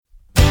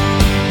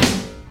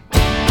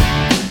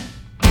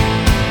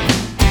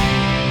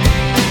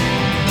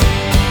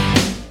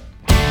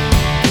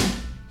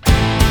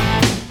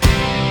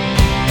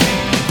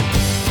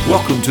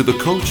Welcome to the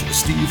Coach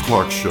Steve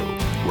Clark Show,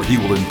 where he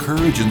will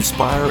encourage,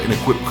 inspire, and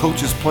equip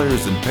coaches,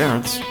 players, and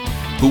parents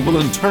who will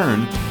in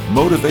turn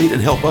motivate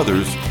and help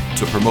others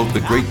to promote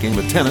the great game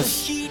of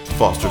tennis,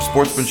 foster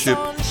sportsmanship,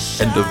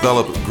 and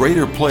develop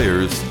greater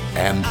players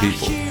and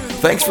people.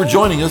 Thanks for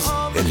joining us,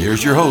 and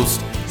here's your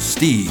host,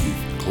 Steve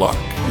Clark.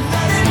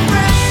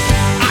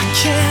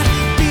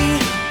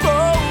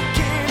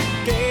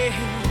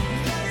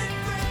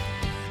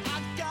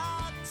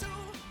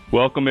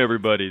 Welcome,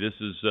 everybody. This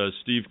is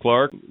Steve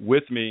Clark.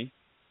 With me,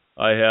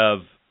 I have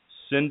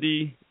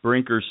Cindy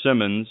Brinker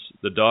Simmons,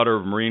 the daughter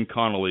of Maureen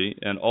Connolly,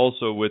 and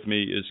also with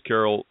me is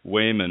Carol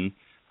Wayman.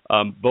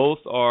 Both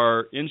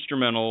are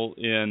instrumental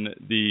in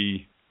the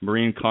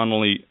Maureen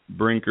Connolly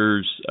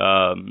Brinkers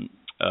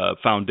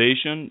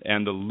Foundation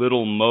and the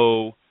Little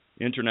Mo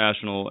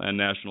International and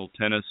National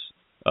Tennis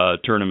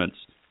tournaments.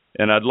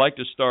 And I'd like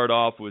to start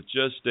off with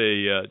just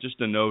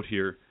a note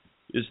here,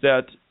 is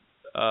that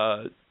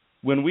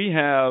when we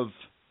have,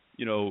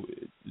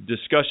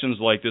 discussions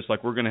like this,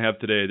 like we're going to have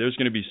today, there's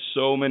going to be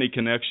so many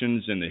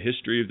connections in the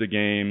history of the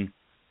game,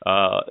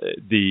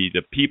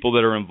 the people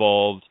that are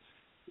involved,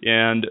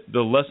 and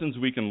the lessons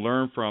we can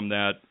learn from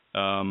that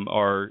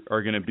are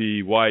going to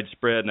be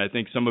widespread. And I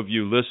think some of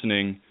you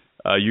listening,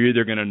 you're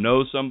either going to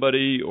know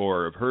somebody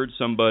or have heard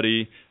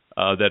somebody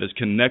that is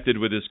connected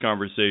with this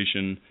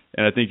conversation,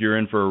 and I think you're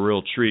in for a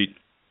real treat.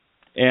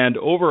 And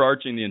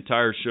overarching the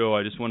entire show,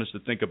 I just want us to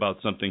think about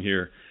something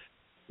here.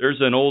 There's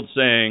an old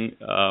saying,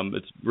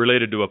 it's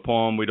related to a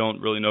poem. We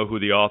don't really know who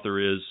the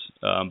author is,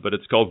 but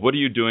it's called, "What Are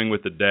You Doing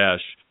with the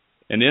Dash?"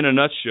 And in a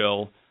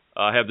nutshell,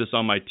 I have this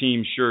on my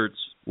team shirts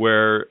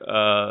where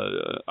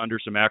under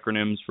some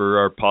acronyms for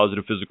our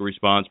positive physical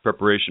response,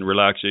 preparation,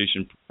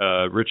 relaxation,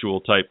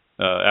 ritual type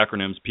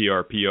acronyms,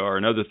 PR,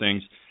 and other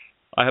things,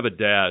 I have a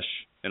dash.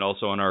 And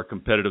also on our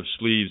competitive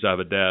sleeves, I have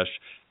a dash.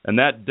 And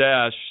that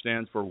dash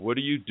stands for, what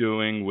are you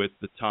doing with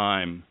the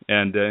time?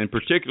 And in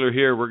particular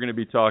here, we're going to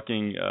be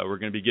talking, we're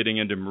going to be getting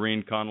into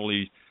Maureen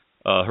Connolly,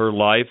 her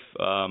life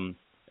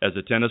as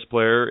a tennis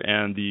player,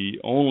 and the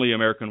only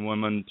American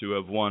woman to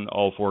have won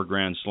all 4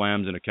 Grand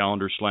Slams in a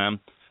calendar slam.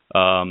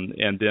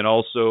 And then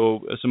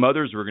also some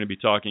others we're going to be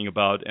talking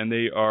about, and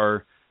they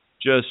are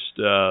just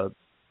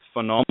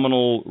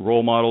phenomenal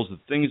role models, the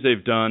things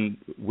they've done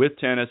with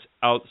tennis,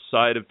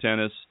 outside of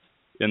tennis,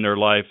 in their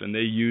life, and they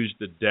use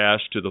the dash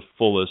to the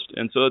fullest.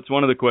 And so that's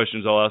one of the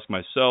questions I'll ask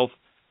myself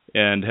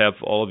and have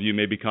all of you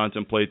maybe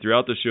contemplate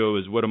throughout the show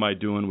is, what am I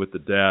doing with the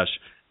dash?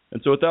 And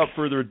so without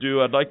further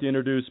ado, I'd like to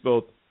introduce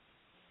both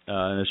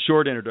a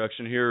short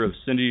introduction here of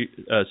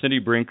Cindy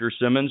Brinker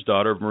Simmons,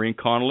 daughter of Maureen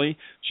Connolly.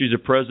 She's a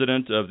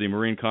president of the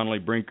Maureen Connolly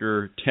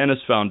Brinker Tennis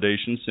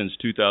Foundation since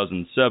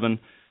 2007.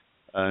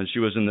 And she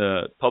was in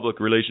the public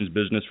relations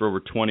business for over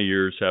 20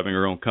 years, having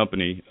her own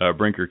company,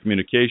 Brinker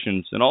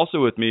Communications. And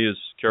also with me is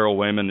Carol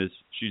Wayman.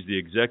 She's the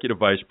executive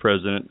vice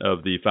president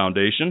of the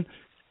foundation.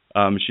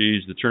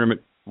 She's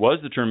was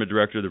the tournament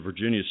director of the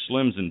Virginia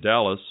Slims in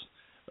Dallas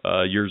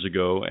years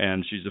ago,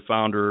 and she's the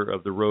founder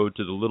of the Road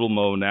to the Little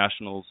Mo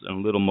Nationals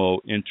and Little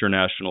Mo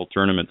International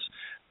tournaments.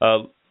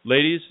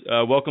 Ladies,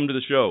 welcome to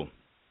the show.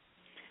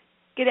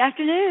 Good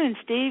afternoon,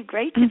 Steve.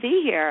 Great to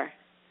be here.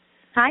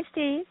 Hi,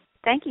 Steve.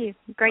 Thank you.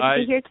 Great to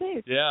be here,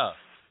 too. Yeah.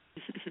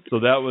 So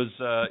that was,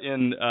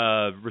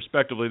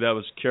 respectively, that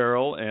was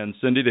Carol and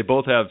Cindy. They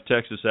both have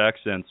Texas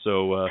accents,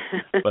 so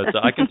but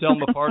I can tell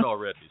them apart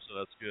already, so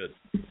that's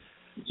good.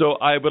 So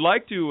I would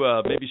like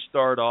to maybe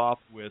start off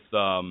with,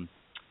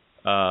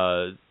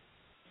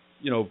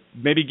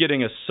 maybe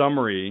getting a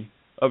summary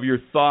of your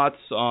thoughts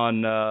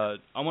on, I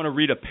want to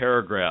read a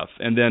paragraph.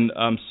 And then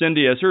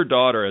Cindy, as her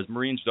daughter, as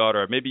Maureen's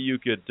daughter, maybe you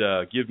could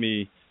give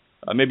me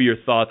maybe your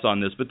thoughts on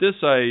this. But this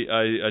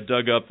I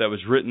dug up that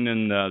was written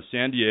in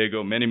San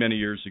Diego many, many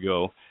years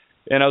ago.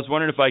 And I was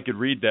wondering if I could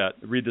read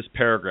this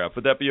paragraph.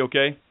 Would that be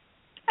okay?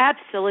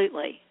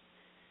 Absolutely.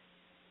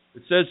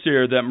 It says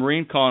here that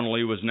Maureen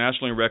Connolly was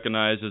nationally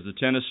recognized as a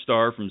tennis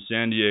star from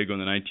San Diego in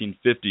the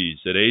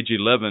 1950s. At age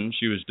 11,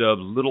 she was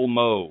dubbed Little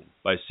Mo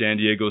by San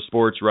Diego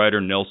sports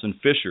writer Nelson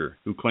Fisher,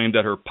 who claimed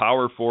that her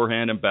power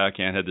forehand and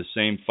backhand had the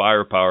same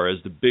firepower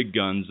as the big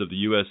guns of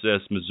the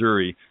USS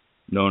Missouri,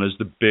 known as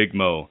the Big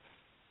Mo.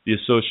 The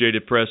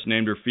Associated Press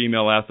named her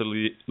Female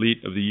Athlete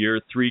of the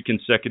Year 3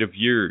 consecutive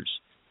years,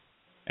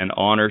 an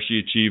honor she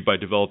achieved by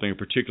developing a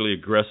particularly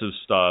aggressive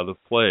style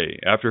of play.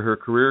 After her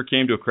career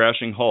came to a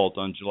crashing halt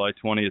on July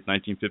 20th,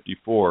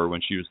 1954,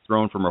 when she was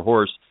thrown from her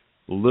horse,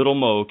 Little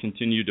Mo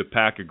continued to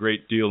pack a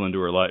great deal into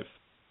her life.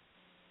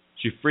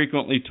 She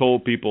frequently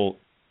told people,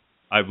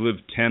 "I've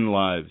lived 10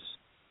 lives."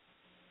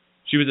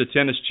 She was a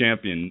tennis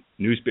champion,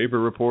 newspaper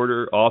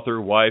reporter, author,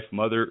 wife,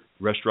 mother,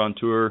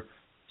 restaurateur,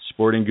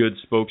 sporting goods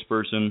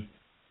spokesperson,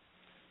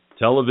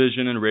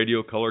 television and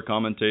radio color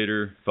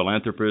commentator,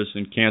 philanthropist,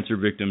 and cancer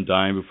victim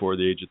dying before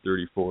the age of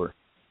 34.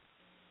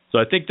 So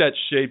I think that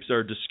shapes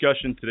our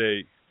discussion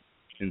today.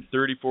 In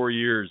 34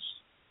 years,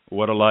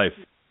 what a life.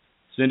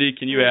 Cindy,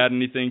 can you add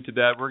anything to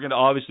that? We're going to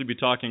obviously be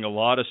talking a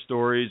lot of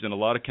stories and a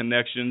lot of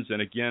connections.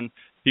 And again,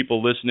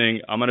 people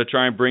listening, I'm going to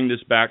try and bring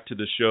this back to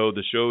the show.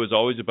 The show is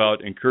always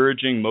about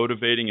encouraging,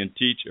 motivating, and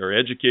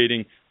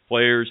educating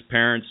players,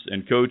 parents,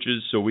 and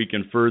coaches so we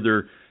can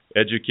further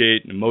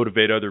educate and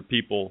motivate other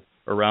people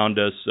around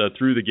us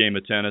through the game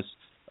of tennis.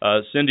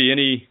 Cindy,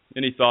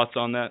 any thoughts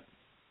on that?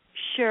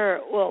 Sure.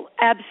 Well,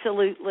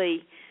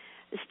 absolutely,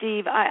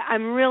 Steve.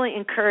 I'm really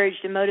encouraged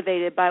and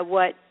motivated by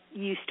what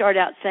you start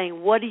out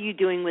saying. What are you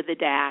doing with the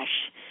dash?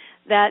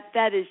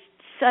 That is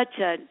such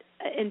an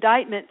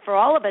indictment for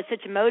all of us,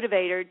 such a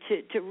motivator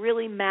to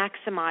really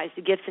maximize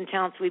the gifts and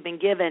talents we've been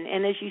given.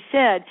 And as you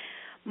said,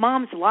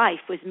 Mom's life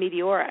was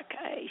meteoric.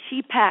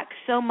 She packed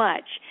so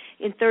much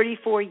in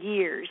 34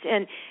 years,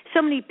 and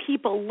so many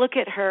people look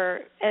at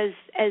her as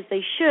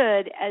they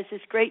should as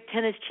this great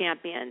tennis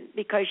champion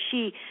because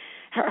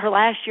her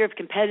last year of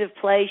competitive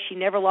play, she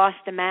never lost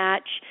a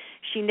match.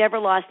 She never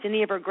lost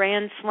any of her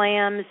Grand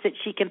Slams that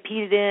she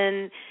competed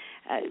in.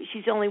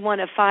 She's only one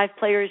of 5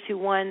 players who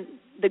won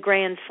the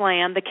Grand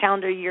Slam, the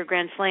calendar year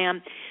Grand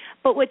Slam.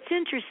 But what's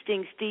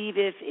interesting, Steve,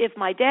 if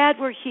my dad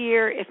were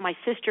here, if my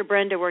sister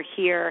Brenda were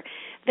here,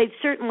 they'd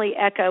certainly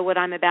echo what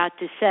I'm about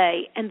to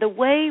say. And the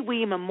way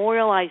we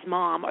memorialize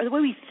Mom, or the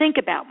way we think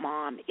about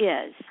Mom,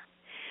 is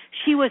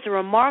she was a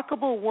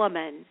remarkable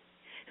woman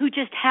who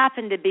just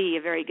happened to be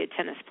a very good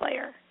tennis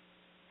player.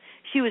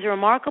 She was a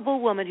remarkable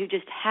woman who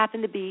just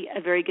happened to be a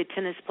very good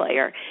tennis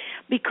player,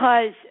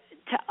 because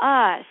to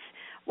us,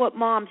 what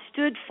Mom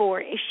stood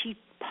for is she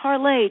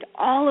parlayed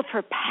all of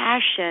her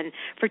passion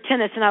for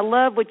tennis. And I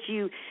love what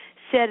you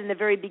said in the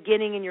very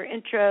beginning in your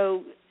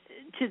intro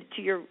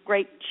to your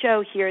great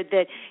show here,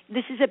 that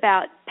this is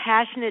about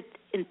passionate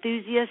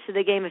enthusiasts of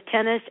the game of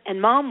tennis,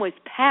 and Mom was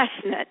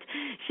passionate.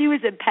 She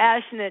was a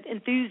passionate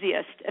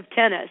enthusiast of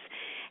tennis.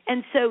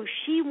 And so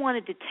she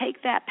wanted to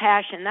take that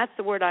passion, that's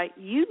the word I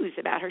use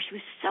about her. She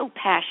was so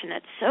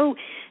passionate, so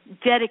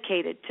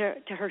dedicated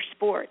to her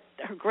sport,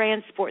 her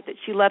grand sport that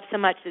she loved so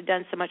much, that had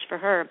done so much for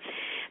her,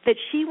 that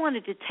she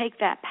wanted to take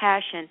that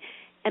passion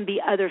and be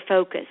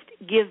other-focused,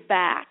 give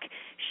back.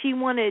 She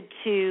wanted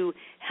to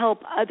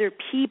help other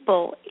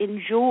people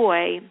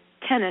enjoy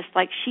tennis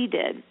like she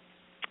did.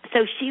 So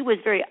she was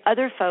very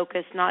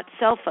other-focused, not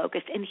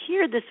self-focused. And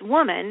here this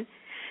woman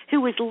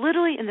who was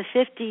literally in the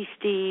 50s,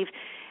 Steve,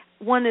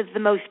 one of the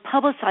most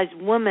publicized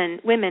women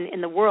in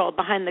the world,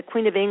 behind the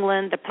Queen of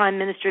England, the Prime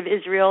Minister of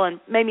Israel, and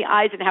maybe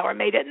Eisenhower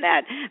made it in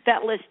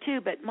that list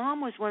too. But Mom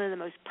was one of the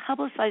most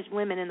publicized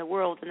women in the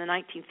world in the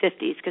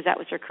 1950s because that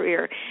was her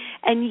career.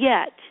 And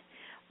yet,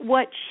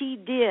 what she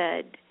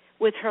did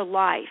with her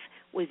life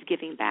was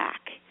giving back.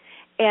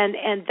 And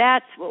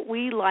that's what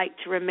we like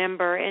to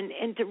remember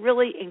and to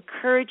really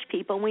encourage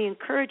people. And we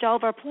encourage all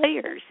of our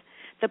players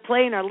that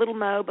play in our Little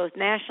Mo, both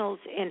nationals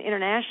and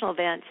international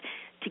events,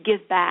 to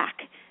give back,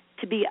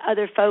 to be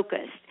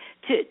other-focused,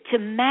 to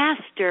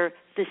master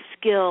the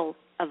skill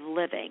of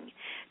living,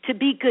 to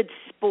be good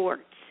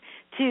sports,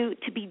 to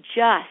be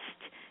just,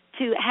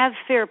 to have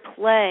fair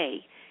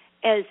play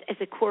as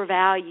a core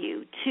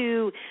value,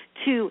 to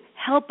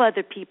help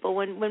other people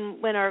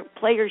when our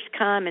players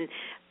come and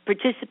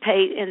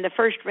participate in the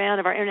first round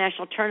of our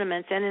international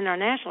tournaments and in our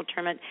national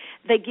tournament,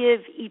 they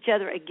give each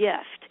other a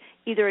gift,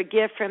 either a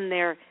gift from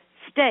their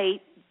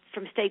state,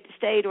 from state to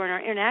state, or in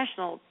our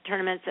international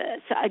tournaments,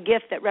 a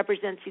gift that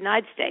represents the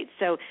United States.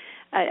 So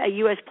a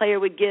U.S. player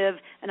would give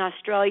an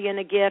Australian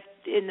a gift,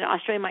 and an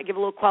Australian might give a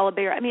little koala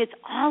bear. I mean, it's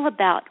all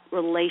about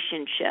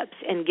relationships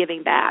and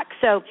giving back.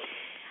 So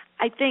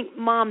I think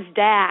Mom's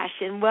dash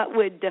and what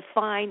would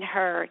define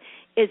her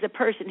is a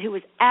person who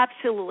was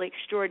absolutely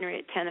extraordinary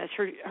at tennis.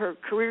 Her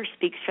career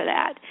speaks for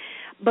that.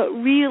 But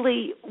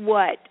really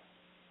what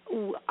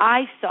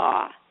I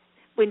saw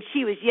when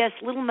she was, yes,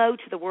 Little Mo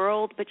to the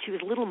world, but she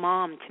was Little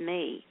Mom to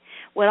me.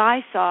 What I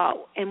saw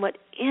and what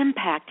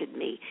impacted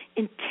me,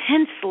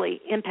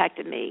 intensely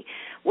impacted me,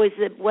 was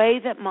the way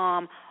that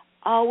Mom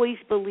always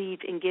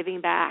believed in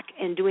giving back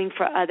and doing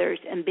for others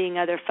and being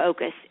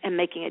other-focused and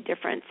making a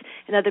difference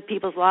in other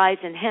people's lives.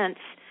 And hence,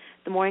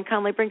 the Maureen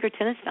Conley Brinker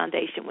Tennis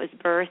Foundation was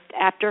birthed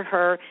after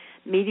her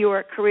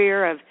meteoric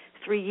career of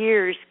 3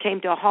 years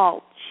came to a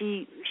halt.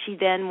 She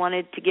then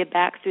wanted to give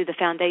back through the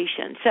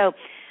foundation. So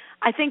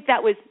I think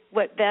that was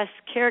what best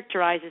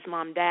characterizes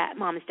Mom's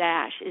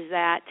dash, is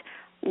that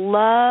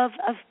love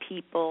of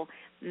people,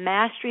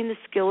 mastering the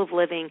skill of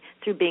living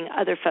through being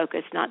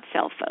other-focused, not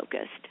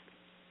self-focused.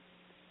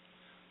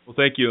 Well,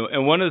 thank you.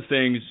 And one of the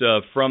things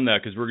from that,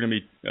 because we're going to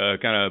be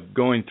kind of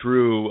going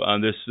through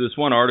this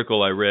one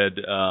article I read,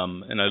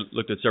 and I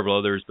looked at several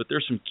others, but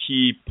there's some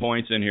key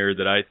points in here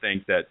that I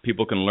think that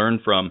people can learn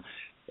from.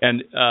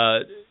 And,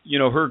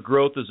 her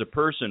growth as a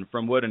person,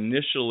 from what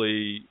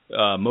initially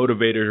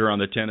motivated her on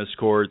the tennis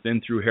court,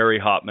 then through Harry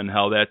Hopman,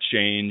 how that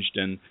changed,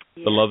 and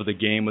the love of the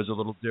game was a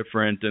little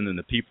different, and then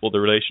the people, the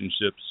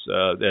relationships,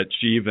 that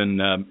she even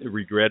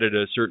regretted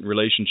a certain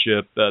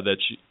relationship that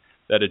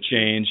had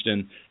changed,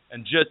 and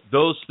just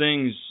those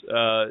things.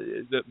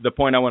 The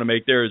point I want to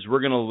make there is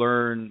we're going to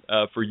learn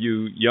for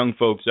you young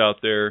folks out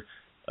there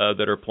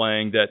that are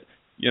playing that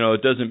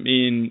it doesn't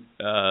mean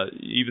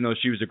even though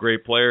she was a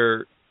great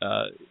player.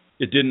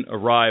 it didn't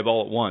arrive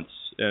all at once.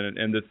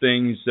 And the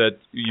things that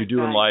you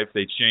do in life,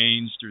 they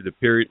change through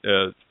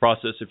the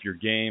process of your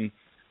game.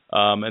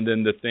 And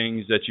then the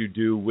things that you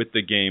do with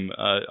the game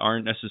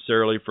aren't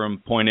necessarily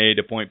from point A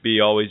to point B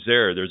always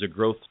there. There's a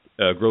growth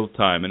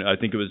time, and I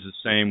think it was the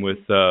same with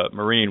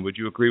Maureen. Would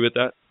you agree with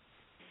that?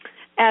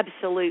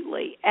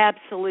 Absolutely.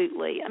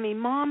 I mean,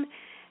 Mom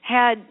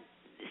had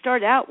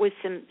started out with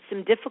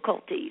some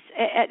difficulties.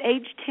 At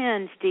age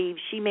 10, Steve,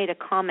 she made a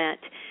comment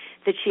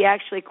that she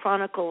actually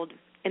chronicled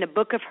in a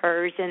book of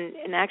hers, and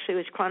actually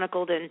was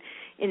chronicled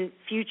in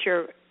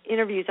future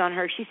interviews on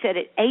her. She said,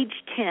 at age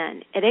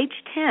 10,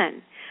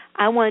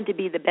 I wanted to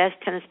be the best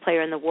tennis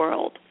player in the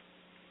world.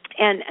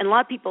 And a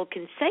lot of people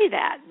can say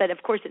that, but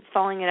of course it's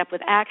following it up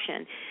with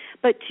action.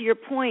 But to your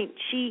point,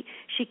 she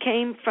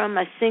came from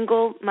a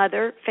single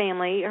mother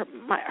family.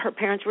 Her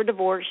parents were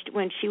divorced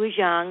when she was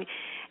young,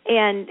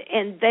 and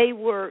they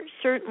were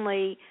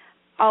certainly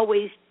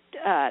always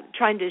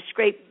trying to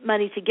scrape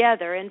money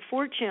together. And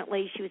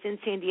fortunately, she was in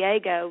San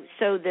Diego,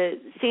 so the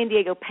San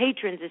Diego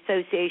Patrons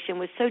Association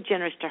was so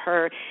generous to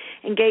her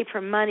and gave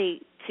her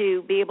money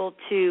to be able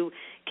to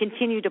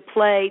continue to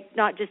play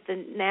not just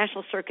the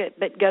national circuit,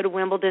 but go to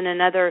Wimbledon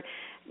and other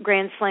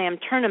Grand Slam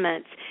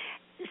tournaments.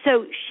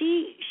 So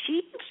she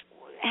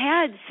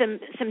had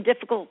some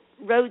difficult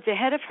roads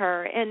ahead of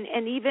her,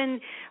 and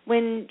even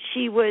when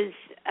she was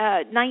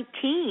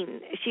 19,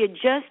 she had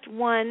just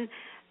won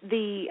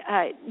the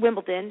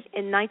Wimbledon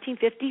in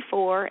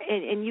 1954,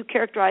 and you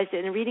characterized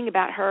it in reading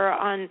about her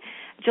on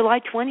July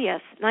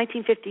 20th,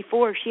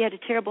 1954. She had a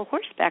terrible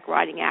horseback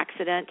riding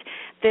accident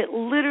that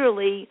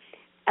literally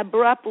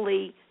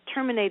abruptly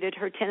terminated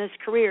her tennis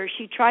career.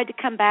 She tried to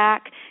come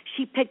back.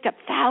 She picked up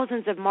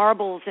thousands of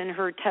marbles in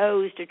her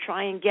toes to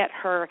try and get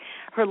her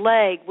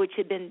leg, which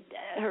had been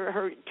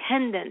her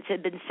tendons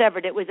had been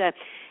severed. It was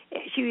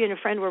she and a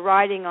friend were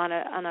riding on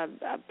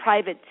a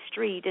private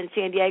street in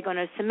San Diego in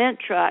a cement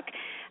truck,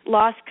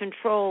 lost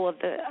control of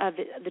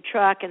the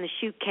truck, and the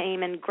chute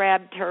came and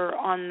grabbed her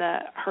on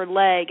her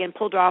leg and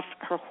pulled her off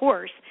her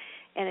horse,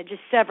 and it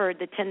just severed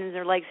the tendons in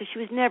her leg, so she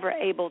was never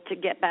able to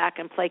get back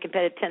and play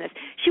competitive tennis.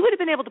 She would have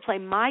been able to play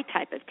my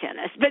type of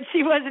tennis, but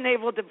she wasn't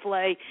able to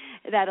play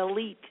that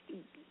elite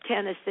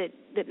tennis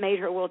that made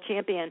her world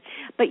champion.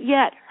 But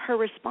yet, her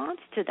response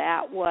to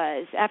that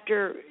was,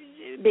 after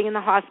being in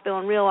the hospital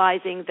and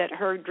realizing that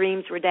her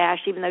dreams were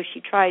dashed, even though she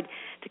tried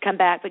to come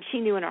back, but she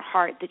knew in her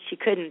heart that she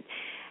couldn't,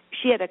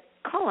 she had a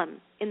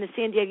column in the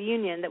San Diego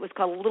Union that was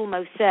called Little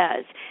Mo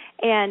Says.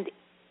 And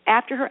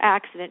after her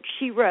accident,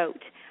 she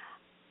wrote,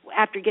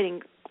 after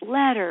getting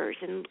letters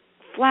and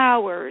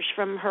flowers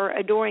from her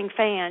adoring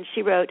fans,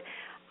 she wrote,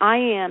 I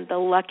am the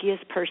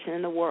luckiest person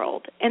in the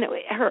world. And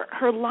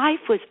her life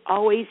was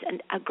always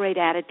a great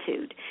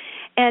attitude.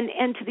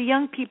 And to the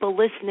young people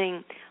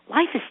listening,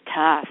 life is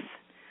tough.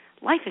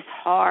 Life is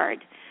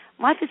hard.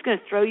 Life is going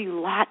to throw you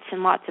lots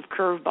and lots of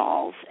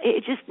curveballs.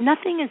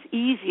 Nothing is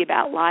easy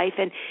about life,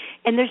 and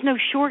there's no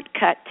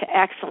shortcut to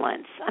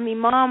excellence. I mean,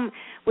 Mom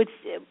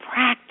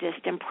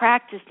practiced.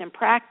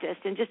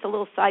 And just a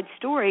little side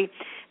story,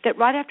 that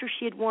right after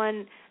she had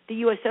won the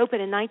U.S.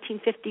 Open in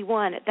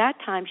 1951, at that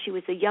time she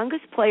was the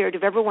youngest player to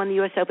have ever won the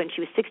U.S. Open.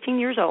 She was 16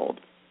 years old.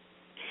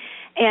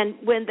 And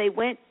when they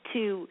went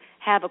to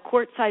have a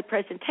courtside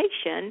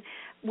presentation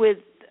with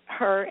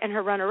her and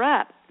her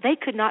runner-up, they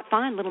could not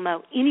find Little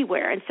Mo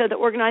anywhere. And so the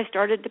organizers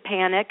started to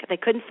panic. They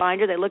couldn't find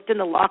her. They looked in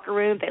the locker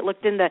room. They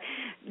looked in the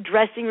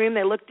dressing room.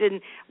 They looked in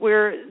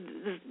where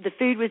the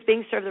food was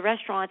being served, the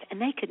restaurants,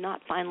 and they could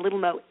not find Little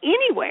Mo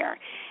anywhere.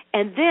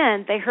 And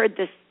then they heard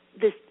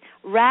this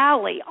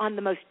rally on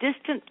the most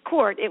distant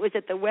court. It was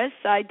at the West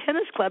Side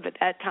Tennis Club at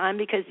that time,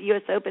 because the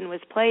U.S. Open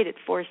was played at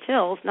Forest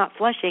Hills, not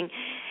Flushing.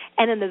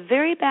 And in the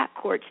very back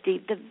court,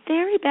 Steve,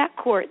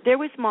 there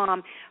was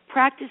Mom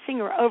practicing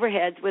her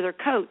overheads with her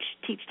coach,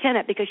 Teach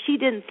Tennant, because she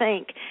didn't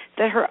think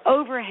that her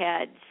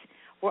overheads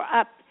were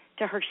up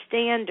to her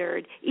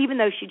standard, even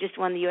though she just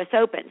won the U.S.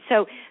 Open.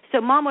 So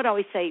Mom would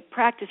always say,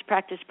 practice,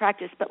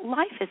 but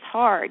life is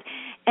hard.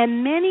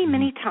 And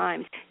many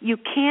times you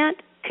can't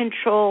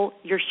control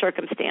your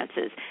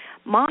circumstances.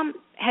 Mom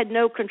had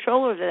no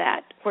control over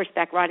that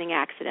horseback riding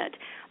accident.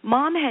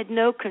 Mom had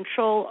no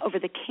control over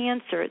the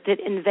cancer that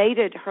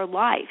invaded her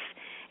life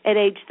at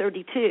age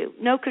 32.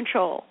 No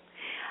control.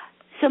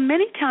 So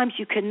many times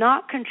you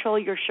cannot control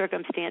your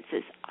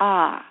circumstances.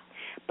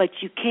 But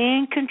you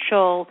can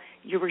control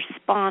your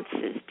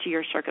responses to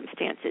your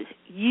circumstances.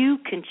 You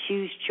can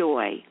choose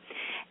joy.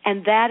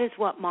 And that is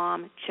what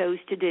Mom chose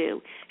to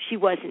do. She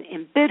wasn't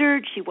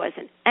embittered. She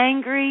wasn't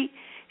angry.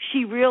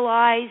 She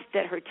realized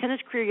that her tennis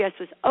career, yes,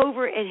 was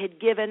over. It had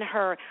given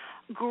her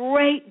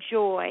great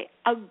joy,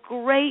 a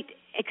great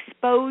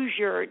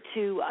exposure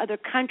to other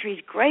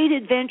countries, great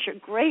adventure,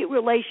 great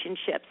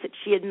relationships that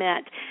she had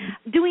met,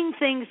 doing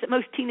things that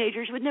most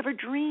teenagers would never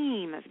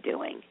dream of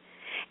doing.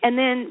 And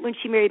then when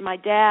she married my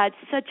dad,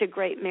 such a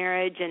great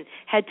marriage, and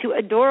had two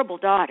adorable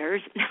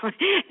daughters,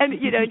 and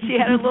she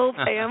had a little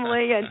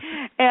family,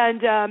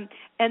 and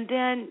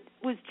then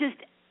was just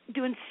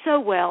doing so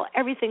well.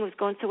 Everything was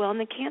going so well, and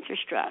then cancer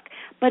struck.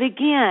 But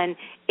again,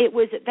 it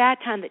was at that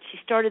time that she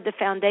started the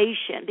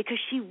foundation because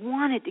she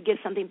wanted to give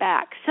something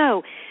back.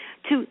 So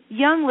to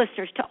young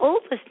listeners, to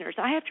old listeners,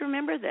 I have to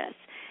remember this.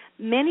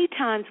 Many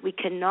times we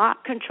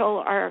cannot control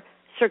our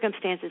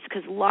circumstances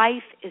because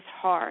life is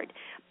hard,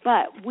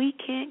 but we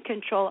can't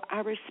control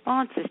our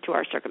responses to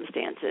our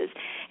circumstances.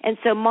 And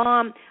so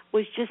Mom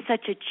was just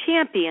such a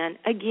champion,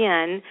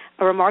 again,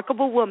 a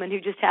remarkable woman who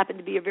just happened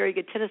to be a very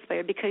good tennis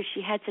player because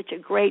she had such a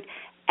great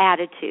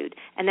attitude,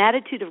 an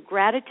attitude of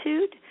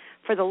gratitude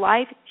for the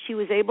life she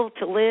was able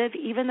to live,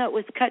 even though it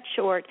was cut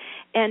short.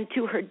 And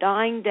to her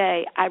dying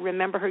day, I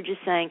remember her just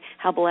saying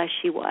how blessed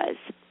she was.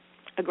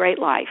 A great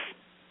life.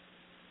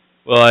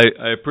 Well,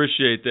 I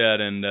appreciate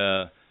that, and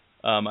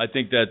I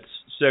think that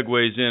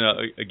segues in.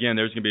 Again,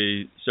 there's going to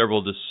be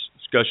several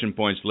discussion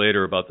points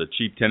later about the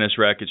cheap tennis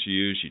racket she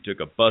used. She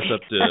took a bus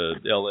up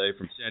to L.A.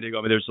 from San Diego.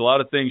 I mean, there's a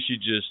lot of things she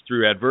just,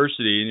 through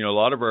adversity, and, a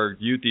lot of our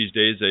youth these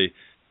days, they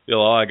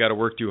feel, oh, I got to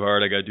work too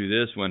hard, I got to do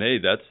this, when, hey,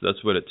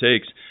 that's what it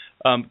takes.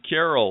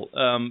 Carol,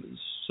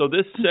 so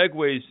this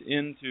segues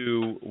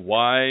into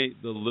why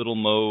the Little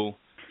Mo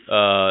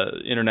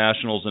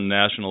internationals and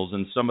nationals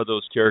and some of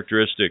those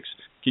characteristics.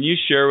 Can you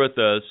share with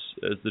us,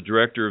 as the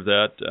director of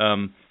that,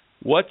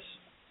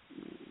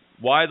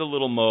 why the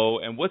Little Mo,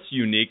 and what's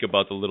unique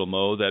about the Little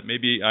Mo that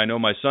maybe, I know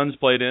my son's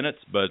played in it,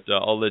 but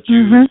I'll let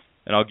you,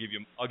 and I'll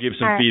give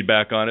some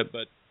feedback on it.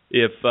 But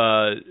if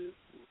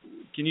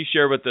can you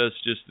share with us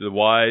just the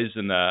whys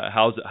and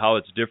how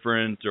it's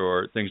different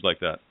or things like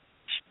that?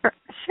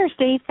 Sure,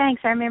 Steve.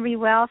 Thanks. I remember you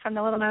well from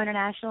the Little Mo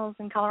Internationals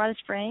in Colorado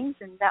Springs,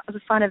 and that was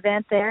a fun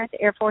event there at the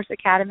Air Force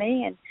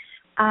Academy.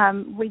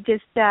 And we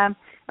just are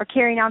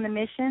carrying on the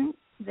mission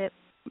that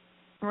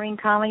Maureen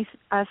Conley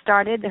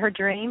started, her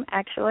dream,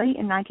 actually,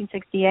 in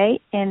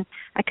 1968. And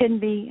I couldn't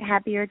be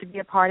happier to be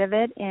a part of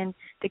it and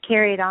to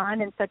carry it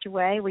on in such a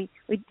way. We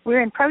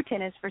were in pro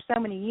tennis for so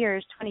many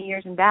years, 20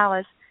 years in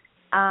Dallas,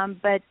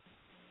 but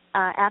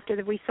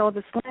after we sold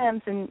the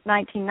Slims in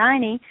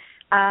 1990,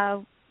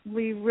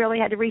 we really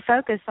had to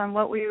refocus on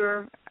what we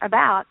were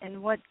about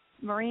and what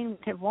Maureen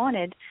would have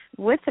wanted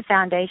with the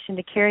foundation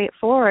to carry it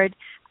forward.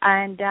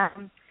 And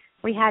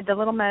we had the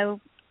Little Mo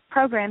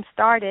program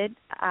started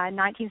in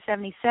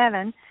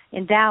 1977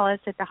 in Dallas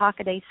at the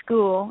Hockaday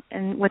School,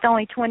 and with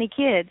only 20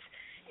 kids.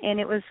 And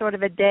it was sort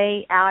of a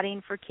day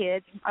outing for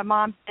kids, a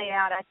mom's day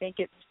out, I think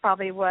it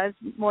probably was,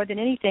 more than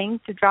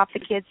anything, to drop the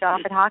kids off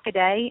at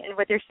Hockaday and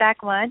with their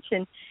sack lunch.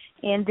 And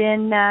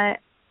then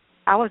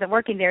I wasn't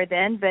working there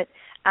then, but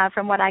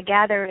from what I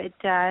gather,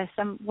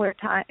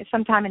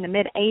 sometime in the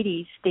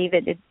mid-'80s, Steve,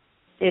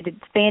 it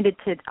expanded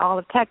to all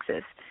of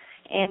Texas.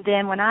 And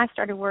then when I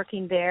started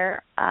working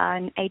there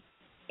in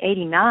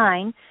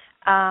 89,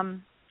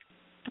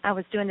 I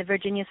was doing the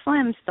Virginia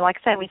Slims. So like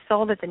I said, we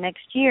sold it the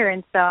next year.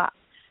 And so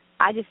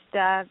I just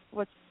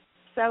was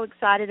so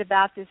excited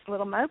about this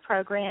Little Mo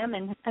program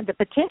and the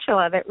potential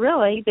of it,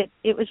 really, that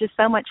it was just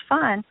so much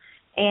fun.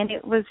 And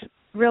it was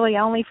really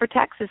only for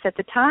Texas at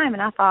the time.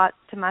 And I thought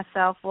to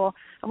myself, well,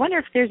 I wonder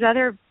if there's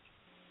other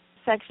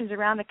sections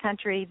around the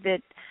country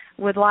that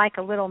would like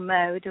a Little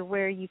Mo, to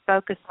where you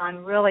focus on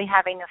really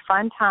having a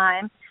fun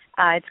time.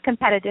 It's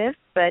competitive,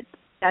 but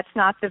that's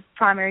not the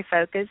primary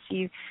focus.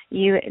 You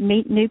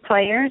meet new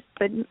players,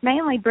 but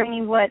mainly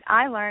bringing what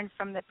I learned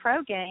from the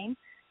pro game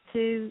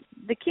to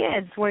the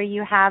kids, where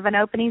you have an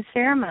opening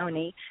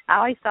ceremony. I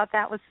always thought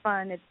that was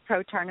fun at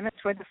pro tournaments,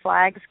 where the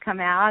flags come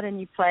out and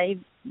you play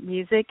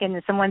music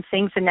and someone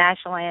sings the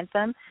national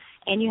anthem,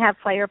 and you have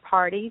player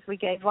parties. We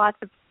gave lots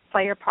of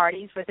player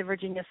parties with the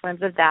Virginia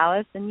Slims of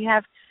Dallas, and you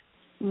have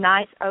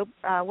nice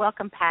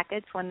welcome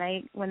packets when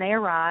they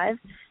arrive.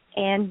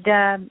 And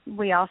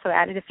we also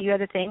added a few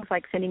other things,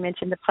 like Cindy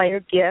mentioned, the player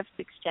gifts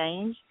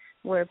exchange,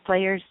 where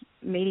players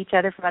meet each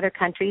other from other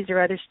countries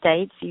or other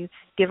states. You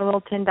give a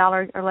little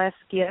 $10 or less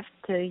gift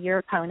to your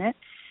opponent.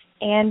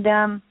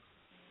 And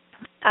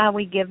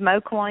we give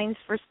Mo coins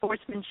for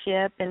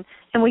sportsmanship. And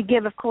we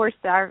give, of course,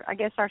 our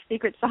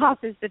secret sauce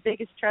is the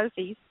biggest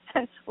trophies.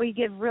 We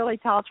give really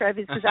tall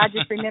trophies, because I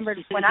just remembered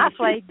when I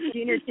played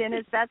junior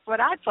tennis, that's what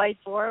I played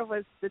for,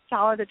 was the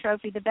taller the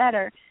trophy, the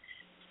better.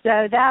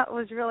 So that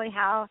was really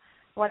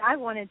what I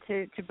wanted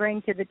to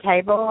bring to the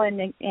table and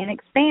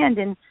expand.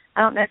 And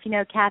I don't know if you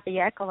know Kathy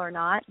Eckel or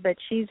not, but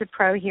she's a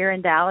pro here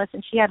in Dallas,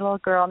 and she had a little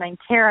girl named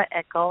Tara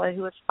Eckel,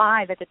 who was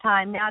 5 at the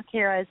time. Now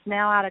Tara is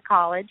now out of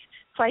college,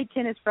 played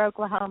tennis for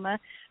Oklahoma,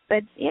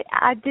 but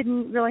I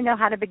didn't really know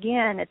how to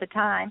begin at the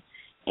time.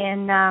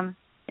 And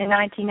in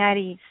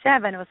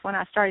 1997 was when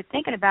I started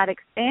thinking about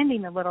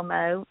expanding the Little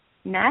Mo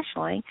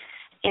nationally.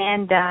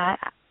 And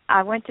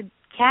I went to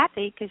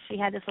Kathy, because she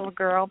had this little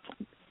girl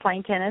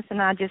playing tennis,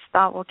 and I just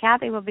thought, well,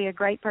 Kathy will be a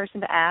great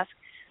person to ask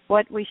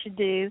what we should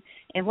do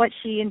and what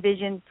she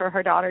envisioned for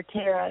her daughter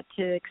Tara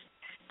to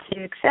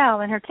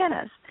excel in her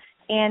tennis.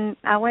 And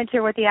I went to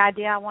her with the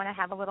idea, I want to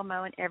have a Little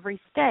Mo in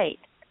every state.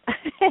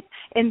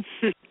 And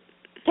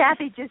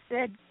Kathy just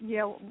said,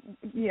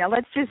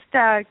 let's just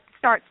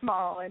start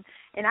small.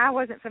 And I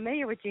wasn't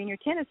familiar with junior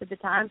tennis at the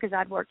time because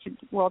I'd worked in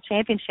World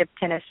Championship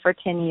tennis for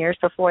 10 years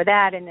before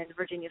that, and then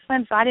Virginia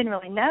Slim, so I didn't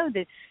really know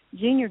the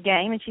junior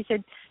game. And she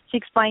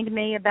explained to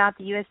me about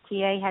the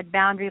USTA had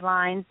boundary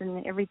lines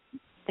and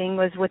everything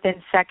was within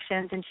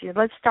sections, and she said,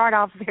 let's start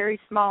off very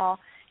small,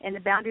 and the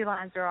boundary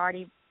lines are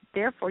already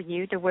there for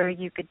you to where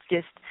you could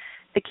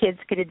the kids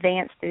could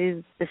advance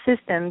through the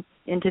system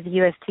into the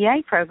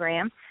USTA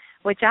program,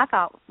 which I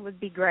thought would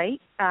be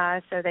great.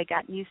 So they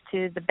got used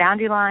to the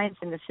boundary lines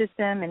and the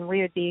system, and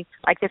we would be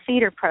like the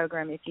feeder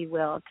program, if you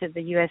will, to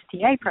the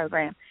USTA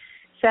program.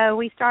 So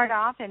we started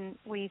off, and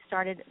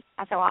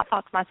I thought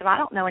to myself, I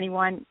don't know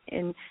anyone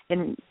in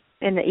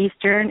the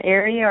eastern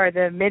area or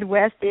the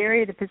Midwest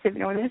area, the Pacific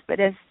Northwest, but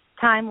as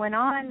time went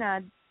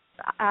on,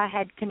 I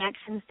had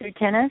connections through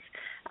tennis.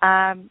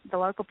 The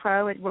local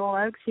pro at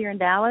Royal Oaks here in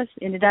Dallas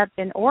ended up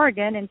in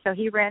Oregon, and so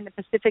he ran the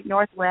Pacific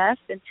Northwest,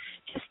 and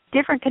just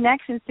different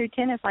connections through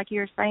tennis, like you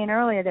were saying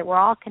earlier, that we're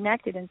all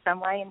connected in some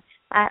way. And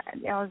I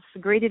was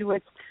greeted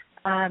with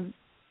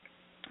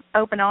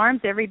open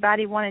arms.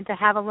 Everybody wanted to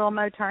have a Little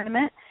Mo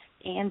tournament,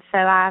 and so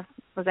I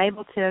was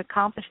able to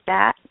accomplish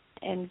that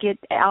and get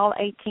all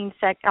 17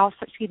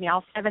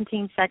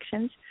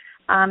 sections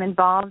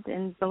involved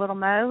in the Little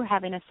Mo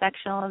having a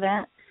sectional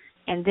event.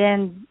 And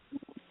then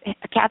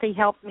Kathy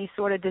helped me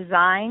sort of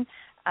design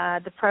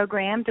the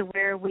program to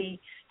where we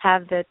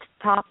have the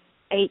top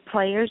 8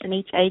 players in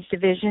each age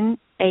division,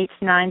 8s,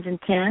 9s,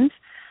 and 10s.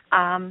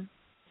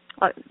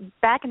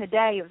 Back in the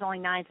day, it was only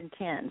 9s and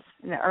 10s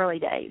in the early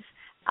days.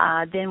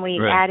 Then we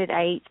added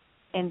 8,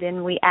 and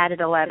then we added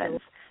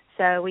 11s.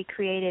 So we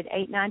created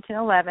 8, 9, 10,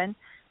 11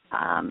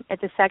 at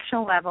the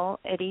sectional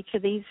level at each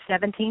of these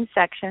 17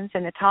 sections,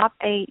 and the top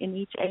 8 in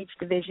each age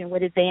division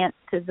would advance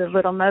to the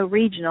Little Mo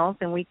regionals,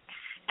 and we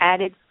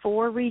added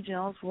 4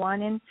 regionals,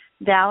 1 in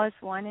Dallas,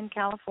 1 in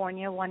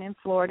California, 1 in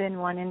Florida, and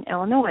 1 in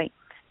Illinois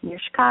near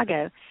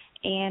Chicago.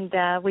 And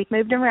we've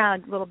moved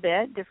around a little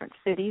bit, different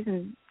cities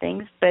and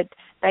things, but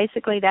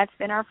basically that's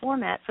been our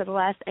format for the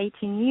last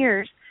 18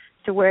 years,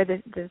 to where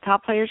the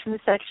top players from the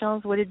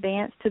sectionals would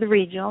advance to the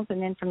regionals,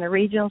 and then from the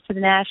regionals to the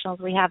nationals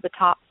we have the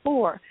top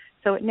 4.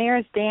 So it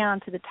narrows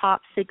down to the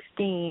top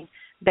 16,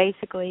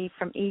 basically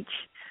from each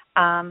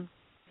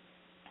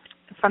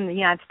from the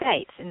United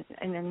States.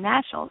 And the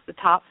nationals, the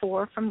top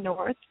 4 from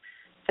North,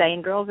 say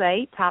in girls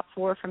 8, top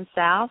 4 from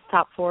South,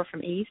 top 4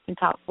 from East, and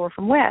top 4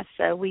 from West.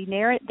 So we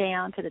narrow it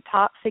down to the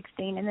top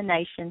 16 in the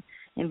nation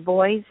in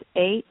boys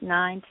 8,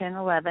 9, 10,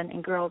 11,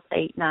 and girls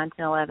 8, 9,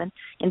 10, 11.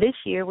 And this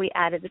year we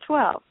added the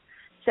 12.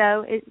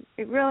 So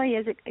it really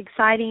is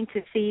exciting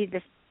to see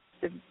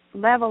the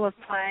level of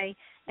play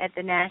at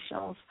the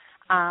nationals.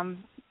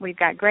 We've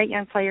got great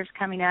young players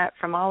coming up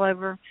from all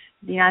over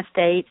the United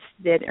States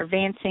that are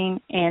advancing,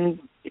 and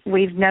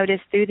we've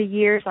noticed through the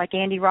years, like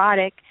Andy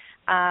Roddick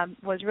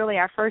was really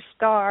our first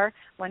star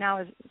when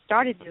I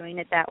started doing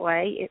it that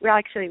way. It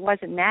actually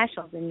wasn't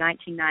nationals in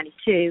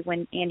 1992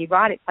 when Andy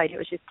Roddick played. It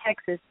was just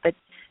Texas, but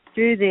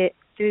through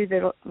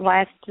the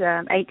last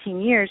 18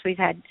 years, we've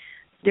had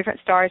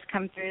different stars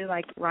come through,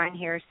 like Ryan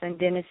Harrison,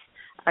 Dennis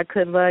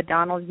Kudla,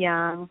 Donald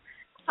Young.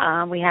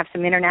 We have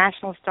some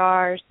international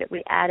stars that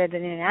we added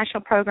an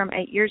international program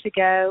 8 years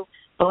ago.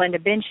 Belinda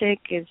Bencic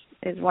is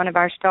one of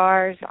our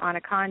stars.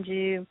 Anna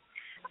Konju,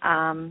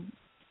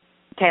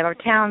 Taylor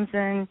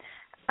Townsend,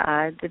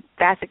 the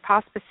Vasek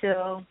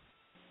Pospisil,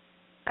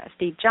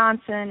 Steve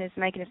Johnson is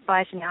making a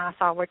splash. And now I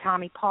saw where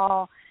Tommy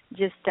Paul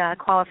just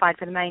qualified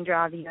for the main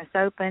draw of the U.S.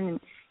 Open,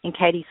 and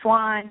Katie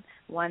Swan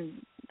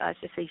won.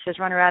 She's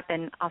runner-up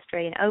in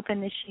Australian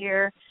Open this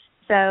year.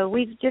 So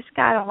we've just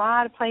got a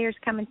lot of players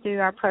coming through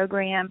our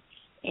program,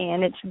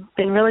 and it's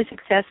been really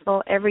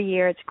successful. Every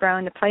year it's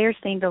grown. The players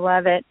seem to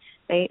love it.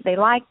 They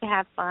like to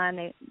have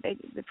fun.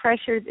 The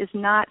pressure is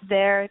not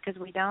there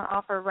because we don't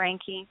offer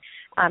ranking.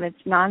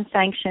 It's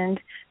non-sanctioned.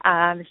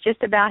 It's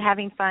just about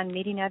having fun,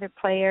 meeting other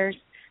players,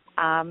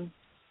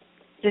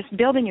 just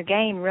building your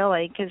game,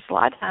 really, because a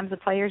lot of times the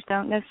players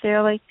don't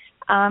necessarily,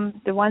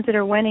 the ones that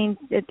are winning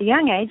at the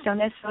young age don't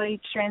necessarily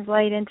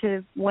translate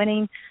into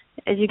winning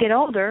as you get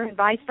older, and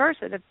vice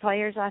versa. The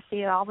players, I see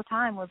it all the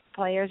time, where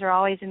players are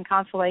always in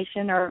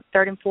consolation or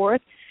third and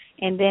fourth,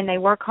 and then they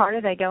work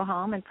harder, they go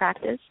home and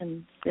practice,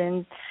 and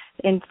then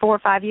in 4 or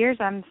 5 years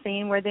I'm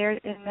seeing where they're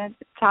in the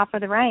top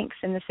of the ranks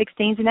in the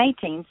 16s and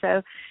 18s.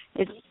 So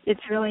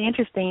it's really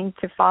interesting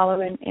to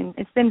follow, and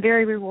it's been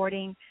very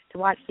rewarding to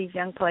watch these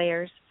young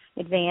players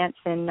advance,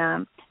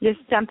 and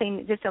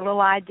just a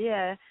little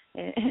idea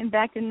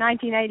back in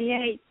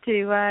 1988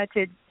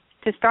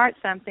 to start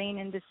something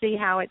and to see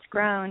how it's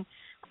grown.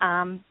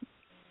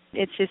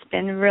 It's just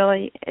been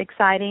really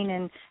exciting,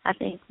 and I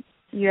think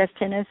U.S.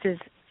 Tennis has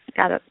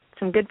got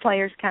some good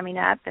players coming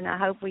up, and I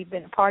hope we've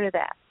been a part of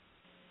that.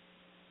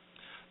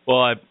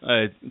 Well, I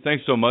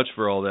thanks so much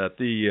for all that.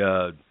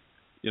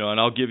 And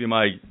I'll give you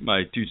my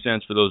 2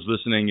 cents for those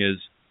listening is,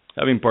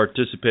 having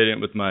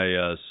participated with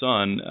my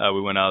son,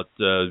 we went out,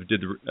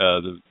 did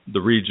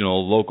the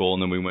regional local,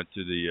 and then we went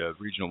to the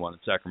regional one in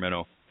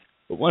Sacramento.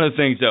 But one of the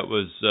things that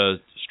was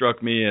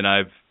struck me, and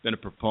I've been a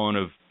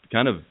proponent of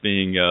kind of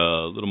being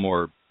a little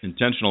more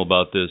intentional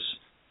about this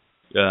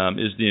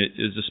is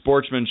the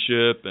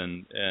sportsmanship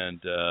and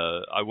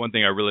one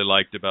thing I really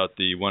liked about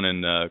the one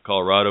in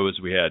Colorado is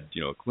we had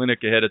a clinic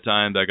ahead of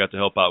time that I got to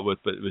help out with,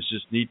 but it was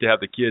just neat to have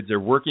the kids. They're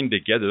working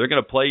together. They're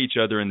going to play each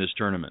other in this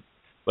tournament,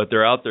 but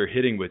they're out there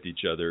hitting with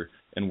each other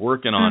and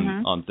working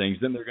on things.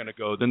 Then they're going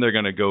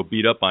to go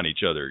beat up on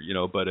each other,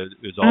 but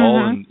it's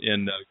all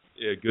in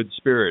a good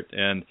spirit.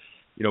 And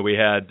we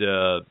had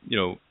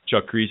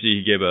Chuck Creasy.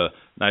 He gave a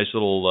nice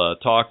little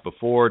talk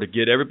before to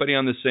get everybody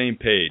on the same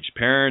page.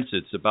 Parents,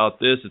 it's about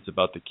this. It's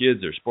about the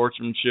kids, their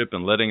sportsmanship,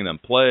 and letting them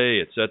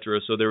play, etc.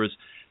 So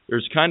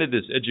there's kind of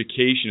this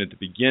education at the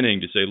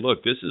beginning to say,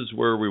 look, this is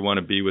where we want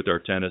to be with our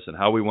tennis and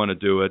how we want to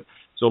do it.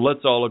 So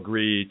let's all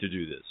agree to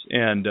do this.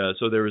 And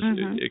so there was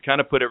it kind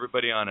of put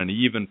everybody on an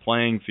even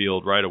playing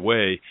field right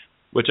away,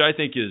 which I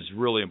think is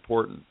really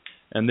important.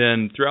 And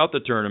then throughout the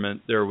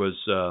tournament, there was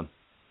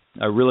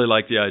I really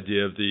like the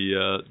idea of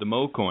the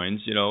Mo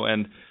coins,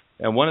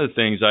 and one of the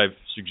things I've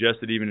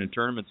suggested even in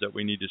tournaments that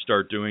we need to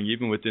start doing,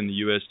 even within the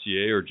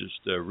USTA or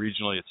just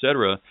regionally, et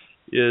cetera,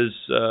 is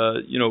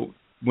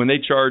when they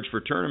charge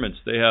for tournaments,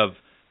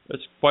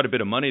 that's quite a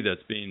bit of money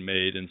that's being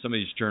made. And some of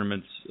these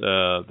tournaments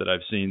that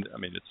I've seen, I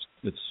mean,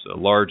 it's a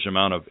large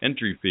amount of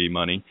entry fee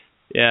money.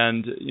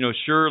 And,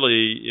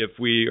 surely if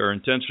we are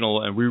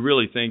intentional and we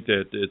really think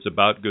that it's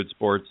about good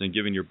sports and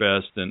giving your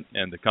best and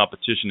the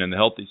competition in the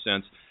healthy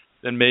sense,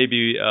 then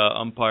maybe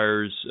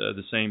umpires,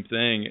 the same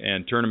thing,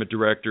 and tournament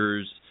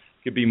directors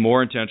could be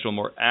more intentional,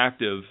 more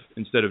active,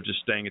 instead of just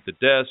staying at the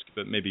desk,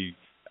 but maybe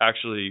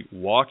actually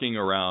walking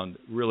around,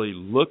 really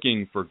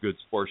looking for good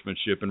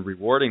sportsmanship and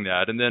rewarding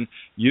that, and then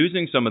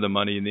using some of the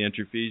money in the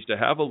entry fees to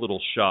have a little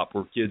shop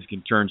where kids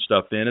can turn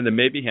stuff in and then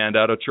maybe hand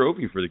out a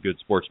trophy for the good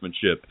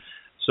sportsmanship.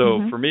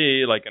 So for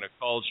me, like in a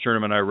college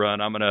tournament I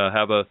run, I'm going to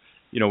have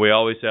we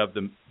always have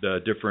the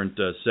different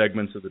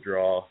segments of the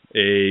draw,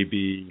 A,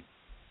 B,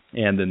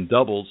 and then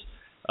doubles.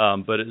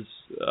 But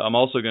I'm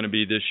also going to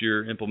be this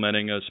year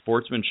implementing a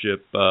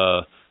sportsmanship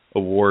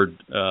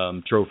award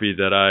trophy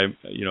that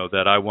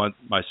I want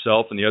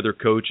myself and the other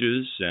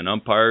coaches and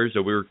umpires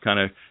that we were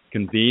kind of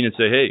convene and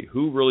say, hey,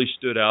 who really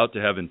stood out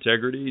to have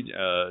integrity,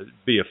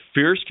 be a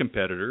fierce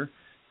competitor,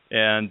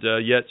 and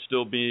yet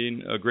still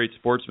being a great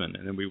sportsman.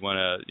 And then we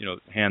want to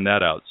hand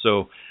that out.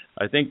 So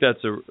I think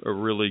that's a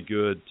really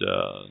good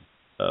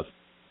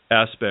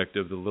aspect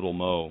of the Little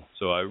Mo.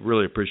 So I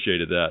really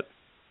appreciated that.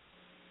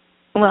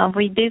 Well,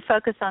 we do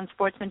focus on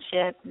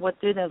sportsmanship. We'll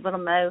do the Little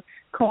Mo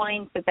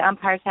coins that the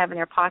umpires have in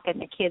their pocket,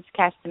 and the kids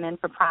cash them in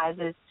for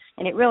prizes.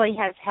 And it really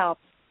has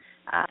helped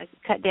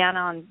cut down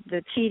on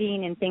the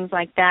cheating and things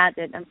like that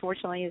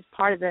unfortunately is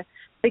part of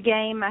the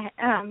game.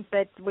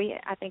 But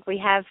I think we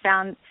have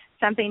found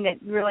something that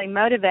really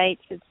motivates.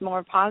 It's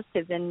more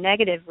positive than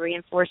negative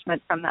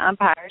reinforcement from the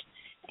umpires.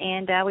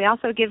 And we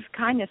also give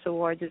kindness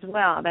awards as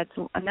well. That's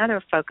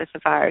another focus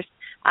of ours,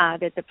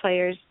 that the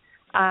players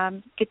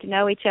get to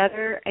know each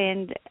other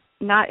and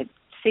not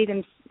see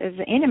them as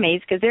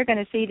enemies, because they're going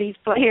to see these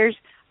players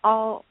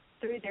all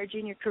through their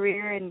junior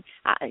career. And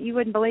you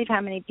wouldn't believe how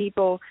many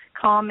people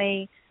call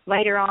me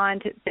later on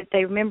that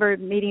they remember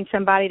meeting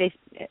somebody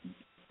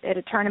at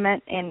a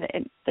tournament and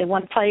they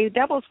want to play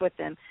doubles with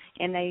them,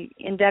 and they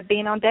end up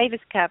being on Davis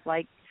Cup.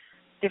 Like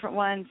different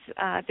ones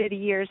through the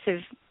years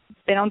have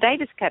been on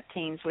Davis Cup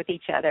teams with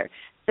each other.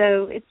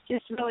 So it's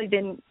just really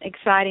been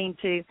exciting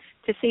to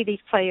see these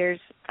players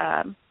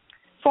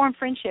form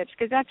friendships,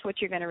 because that's what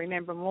you're going to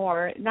remember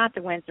more, not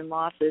the wins and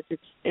losses.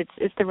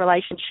 It's the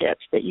relationships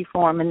that you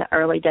form in the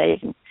early days.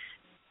 And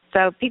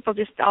so people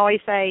just always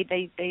say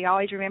they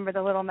always remember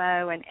the Little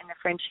Mo and the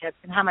friendships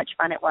and how much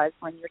fun it was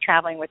when you're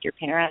traveling with your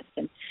parents.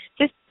 And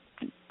just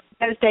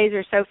those days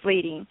are so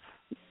fleeting.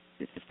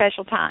 It's a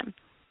special time.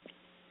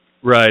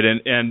 Right,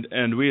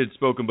 and we had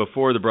spoken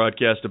before the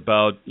broadcast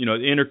about the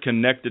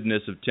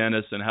interconnectedness of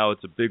tennis and how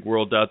it's a big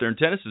world out there. And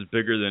tennis is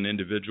bigger than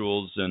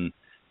individuals, and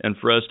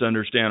for us to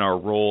understand our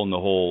role in the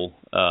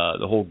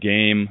whole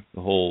game, the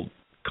whole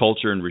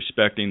culture, and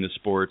respecting the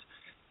sport.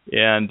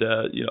 And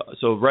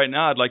so right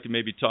now I'd like to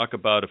maybe talk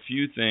about a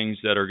few things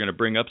that are going to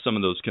bring up some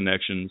of those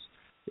connections.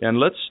 And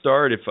let's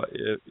start,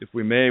 if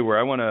we may, where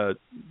I want to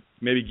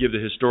maybe give the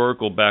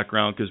historical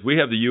background, because we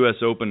have the U.S.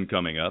 Open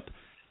coming up.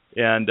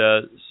 And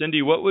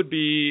Cindy, what would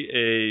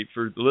be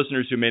for the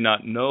listeners who may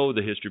not know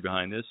the history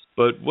behind this,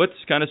 but what's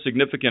kind of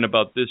significant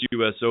about this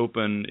U.S.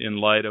 Open in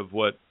light of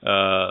what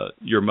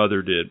your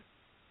mother did?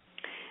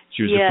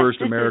 She was the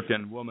first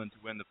American woman to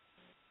win the.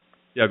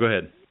 Yeah, go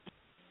ahead.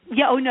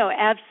 Yeah, oh no,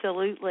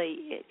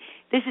 absolutely.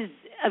 This is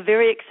a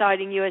very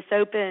exciting U.S.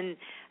 Open,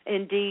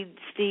 indeed,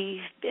 Steve.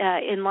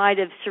 In light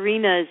of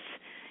Serena's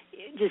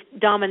just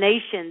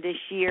domination this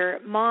year,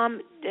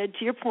 Mom,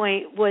 to your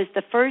point, was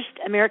the first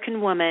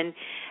American woman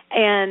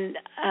and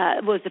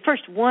was the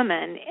first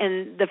woman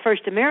and the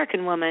first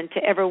American woman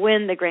to ever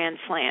win the Grand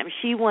Slam.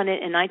 She won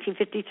it in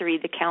 1953,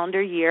 the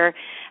calendar year,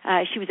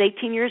 She was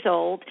 18 years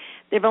old.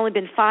 There have only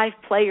been 5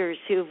 players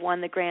who have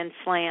won the Grand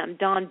Slam.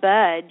 Don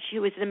Budge,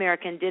 who was an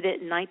American, did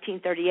it in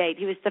 1938.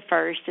 He was the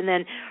first. And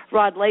then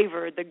Rod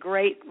Laver, the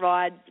great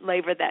Rod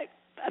Laver, that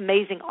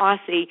amazing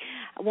Aussie,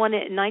 won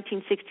it in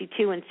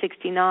 1962 and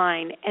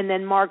 69. And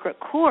then Margaret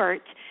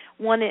Court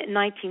won it in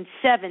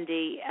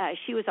 1970.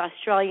 She was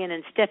Australian,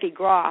 and Steffi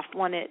Graf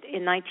won it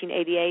in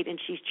 1988, and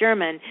she's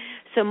German.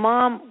 So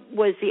Mom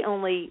was the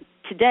only,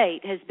 to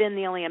date, has been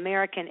the only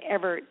American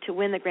ever to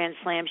win the Grand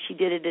Slam. She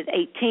did it at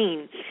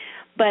 18.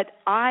 But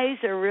eyes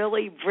are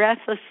really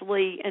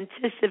breathlessly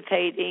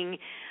anticipating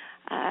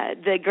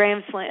the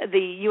Grand Slam,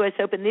 the U.S.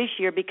 Open this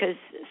year, because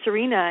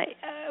Serena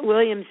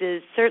Williams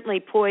is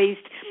certainly poised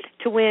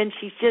to win.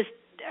 She's just,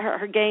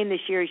 her game this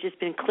year has just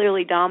been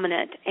clearly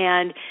dominant,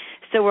 and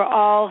so we're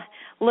all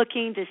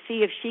looking to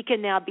see if she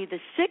can now be the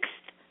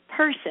 6th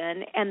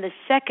person and the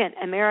 2nd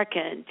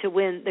American to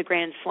win the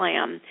Grand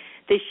Slam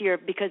this year,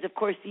 because of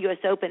course the U.S.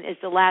 Open is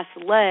the last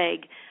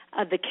leg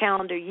of the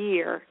calendar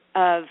year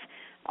of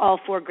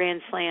all 4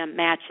 Grand Slam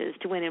matches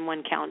to win in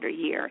one calendar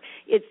year.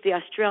 It's the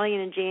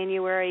Australian in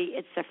January,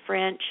 it's the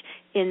French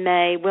in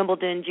May,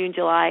 Wimbledon, June,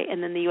 July,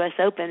 and then the U.S.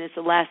 Open is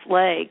the last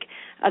leg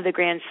of the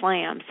Grand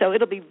Slam. So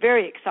it'll be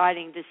very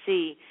exciting to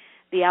see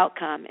the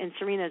outcome, and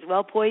Serena is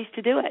well poised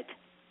to do it.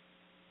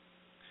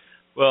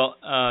 Well,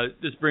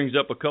 this brings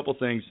up a couple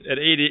things. At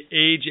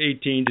age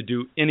 18, to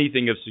do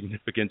anything of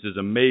significance is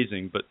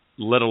amazing, but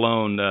let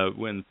alone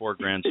win 4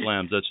 Grand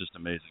Slams, that's just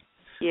amazing.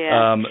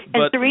 Yeah, and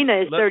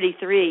Serena is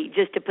 33,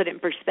 just to put it in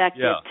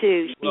perspective,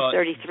 too. She's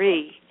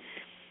 33.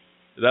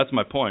 That's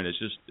my point.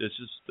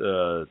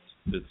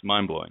 It's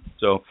mind-blowing.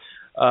 So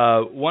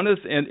one of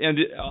and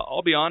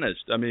I'll be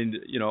honest. I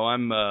mean, you know,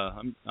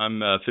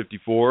 I'm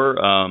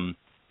 54.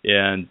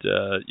 And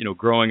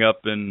growing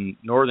up in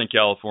Northern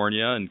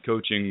California and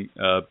coaching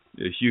a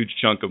huge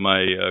chunk of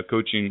my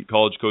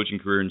college coaching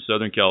career in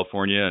Southern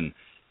California,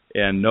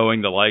 and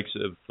knowing the likes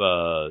of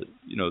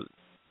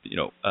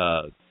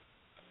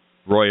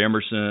Roy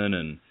Emerson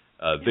and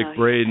Vic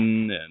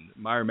Braden and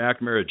Meyer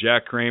McNamara,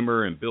 Jack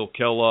Kramer and Bill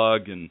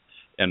Kellogg and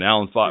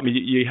Alan Fox. I mean,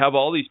 you have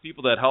all these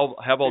people that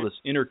have all this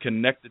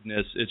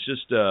interconnectedness. It's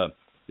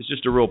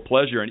just a real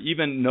pleasure. And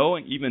even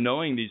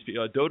knowing these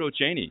people, Dodo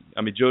Cheney.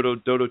 I mean,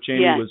 Dodo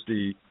Cheney was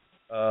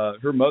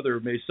her mother,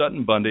 Mae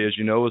Sutton Bundy, as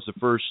you know, was the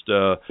first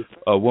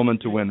woman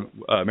to win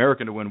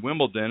American to win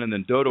Wimbledon, and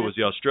then Dodo was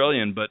the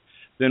Australian. But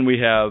then we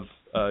have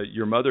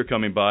your mother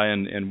coming by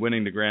and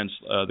winning the Grand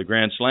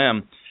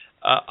Slam.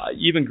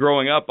 Even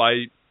growing up,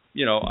 I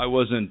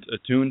wasn't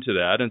attuned to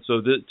that, and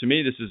so to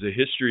me, this is a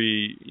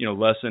history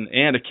lesson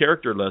and a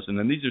character lesson.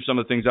 And these are some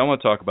of the things I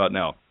want to talk about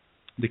now.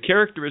 The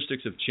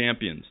characteristics of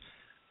champions.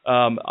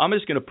 I'm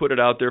just going to put it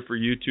out there for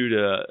you two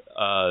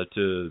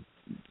to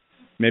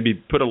maybe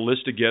put a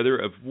list together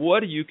of what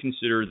do you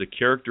consider the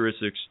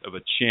characteristics of a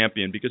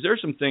champion, because there are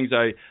some things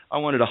I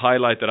wanted to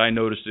highlight that I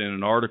noticed in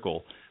an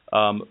article,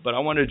 but I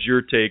wanted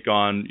your take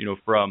on,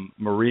 from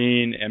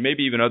Maureen and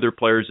maybe even other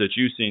players that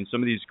you've seen,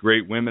 some of these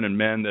great women and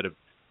men that have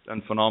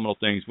done phenomenal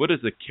things. What is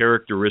the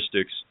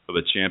characteristics of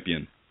a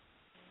champion?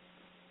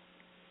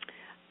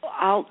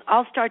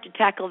 I'll start to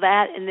tackle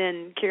that, and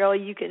then Carol,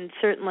 you can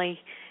certainly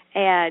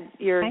add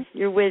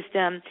your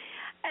wisdom.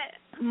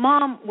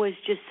 Mom was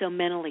just so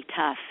mentally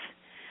tough.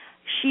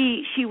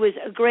 She was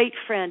a great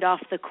friend off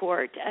the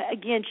court.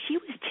 Again, she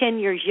was 10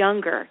 years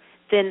younger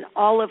than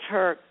all of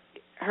her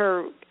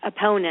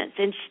opponents,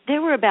 and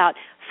there were about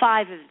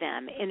 5 of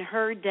them in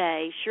her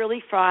day: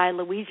 Shirley Fry,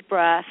 Louise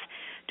Bruff,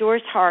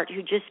 Doris Hart,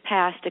 who just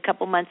passed a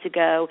couple months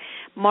ago,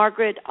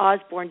 Margaret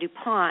Osborne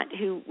DuPont,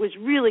 who was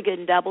really good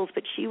in doubles,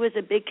 but she was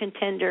a big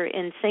contender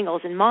in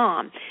singles, and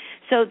Mom.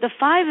 So the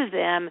 5 of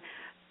them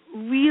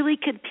really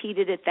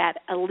competed at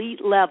that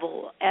elite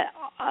level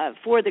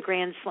for the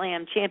Grand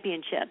Slam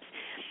championships.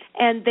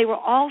 And they were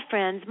all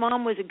friends.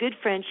 Mom was a good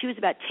friend. She was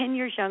about 10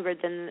 years younger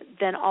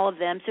than all of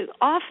them. So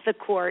off the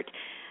court,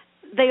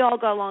 they all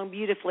got along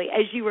beautifully.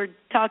 As you were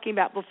talking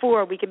about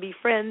before, we can be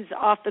friends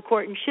off the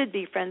court and should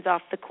be friends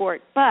off the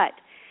court. But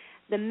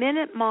the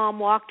minute Mom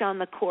walked on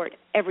the court,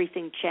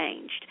 everything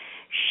changed.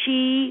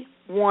 She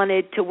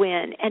wanted to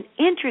win. And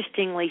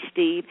interestingly,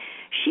 Steve,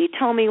 she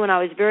told me when I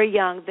was very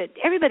young that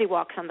everybody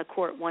walks on the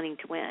court wanting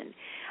to win.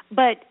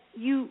 But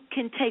you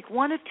can take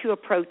one of 2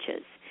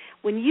 approaches.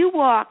 When you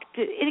walk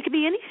to, and it could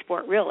be any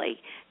sport really,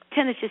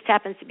 tennis just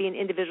happens to be an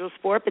individual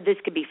sport, but this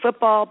could be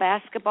football,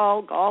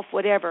 basketball, golf,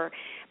 whatever.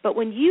 But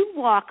when you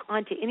walk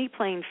onto any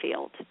playing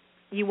field,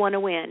 you want to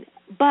win.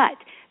 But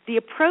the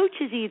approach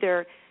is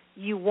either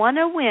you want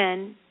to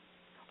win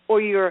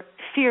or you're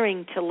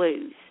fearing to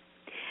lose.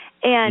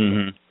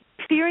 And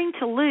fearing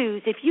to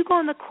lose, if you go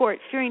on the court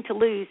fearing to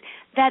lose,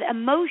 that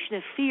emotion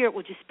of fear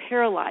will just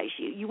paralyze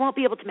you. You won't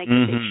be able to make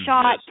a big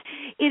shot. Yes.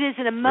 It is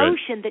an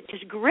emotion that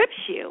just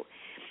grips you.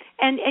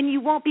 And you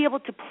won't be able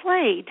to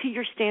play to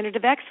your standard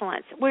of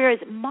excellence. Whereas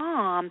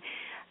Mom,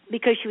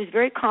 because she was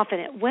very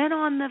confident, went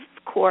on the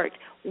court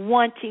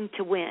wanting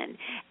to win.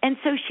 And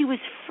so she was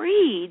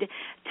freed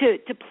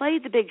to play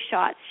the big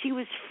shots. She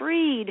was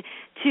freed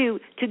to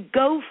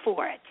go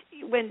for it.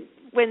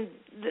 When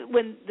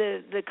when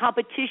the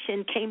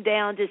competition came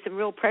down to some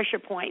real pressure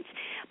points.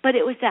 But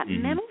it was that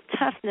mental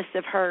toughness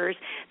of hers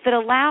that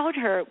allowed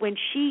her, when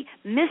she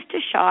missed a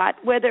shot,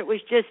 whether it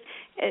was just,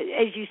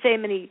 as you say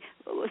in many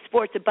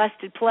sports, a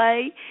busted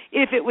play,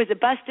 if it was a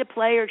busted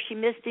play or she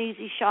missed an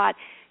easy shot,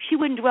 she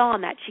wouldn't dwell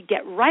on that. She'd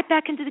get right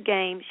back into the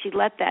game. She'd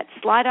let that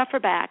slide off her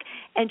back,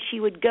 and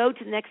she would go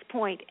to the next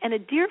point. And a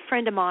dear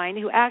friend of mine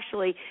who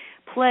actually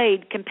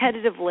played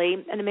competitively,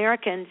 an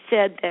American,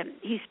 said that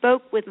he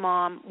spoke with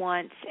Mom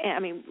once,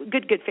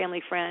 good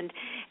family friend,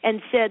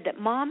 and said that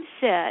Mom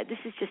said, this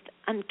is just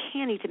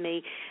uncanny to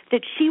me,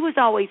 that she was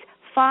always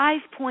 5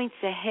 points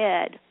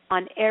ahead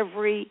on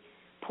every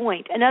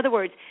point. In other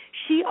words,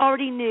 she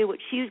already knew what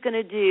she was going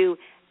to do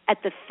at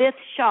the fifth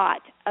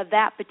shot of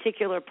that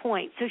particular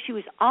point. So she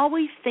was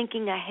always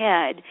thinking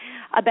ahead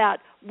about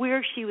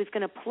where she was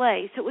going to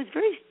play. So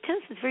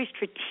tennis was very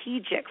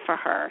strategic for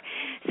her.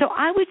 So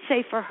I would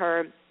say for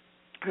her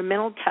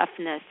mental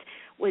toughness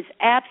was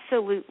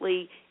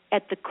absolutely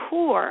at the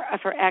core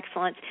of her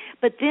excellence,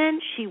 but then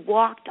she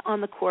walked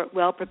on the court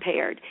well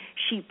prepared.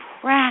 She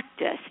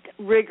practiced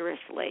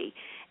rigorously,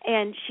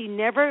 and she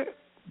never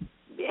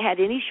had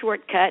any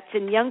shortcuts,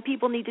 and young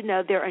people need to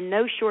know there are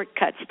no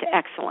shortcuts to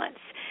excellence.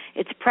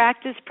 It's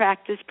practice,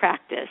 practice,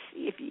 practice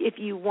if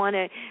you want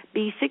to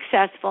be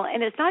successful.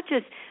 And it's not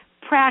just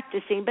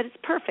practicing, but it's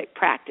perfect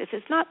practice.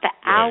 It's not the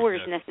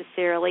hours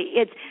necessarily.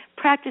 It's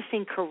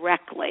practicing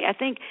correctly. I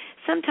think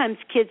sometimes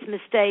kids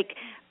mistake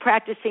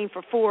practicing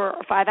for 4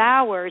 or 5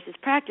 hours as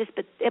practice,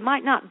 but it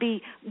might not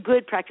be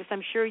good practice.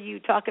 I'm sure you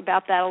talk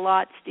about that a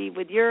lot, Steve,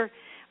 with those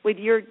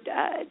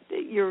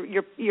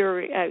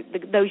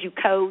you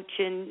coach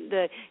and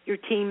your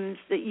teams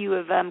that you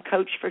have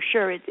coached for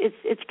sure.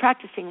 It's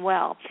practicing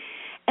well.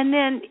 And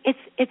then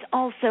it's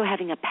also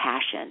having a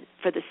passion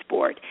for the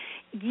sport.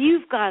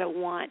 You've got to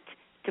want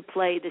to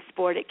play the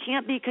sport. It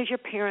can't be because your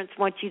parents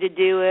want you to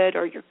do it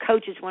or your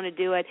coaches want to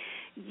do it.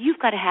 You've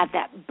got to have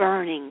that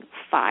burning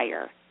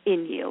fire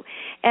in you.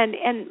 And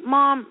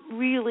Mom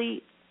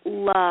really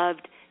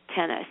loved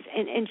tennis,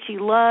 and she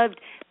loved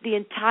the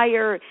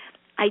entire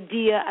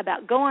idea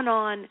about going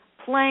on,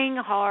 playing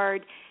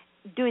hard,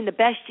 doing the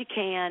best you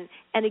can,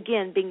 and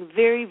again, being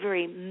very,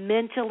 very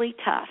mentally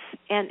tough.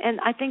 And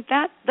I think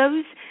that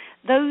those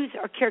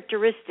are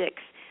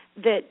characteristics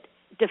that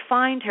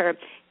defined her.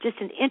 Just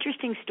an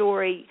interesting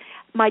story.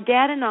 My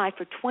dad and I,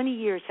 for 20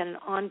 years, had an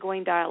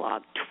ongoing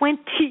dialogue,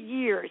 20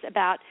 years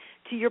about,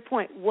 to your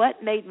point,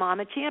 what made Mom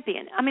a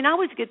champion. I mean, I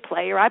was a good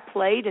player. I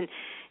played and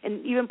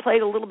even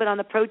played a little bit on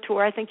the pro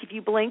tour. I think if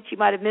you blinked, you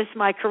might have missed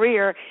my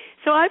career.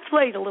 So I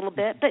played a little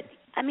bit, but,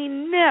 I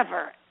mean,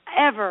 never,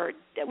 ever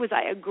was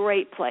I a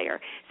great player.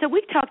 So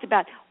we talked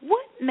about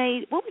what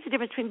was the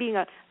difference between being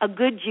a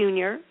good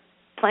junior,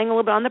 playing a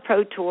little bit on the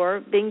pro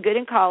tour, being good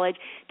in college,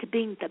 to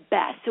being the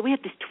best. So we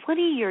had this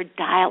 20-year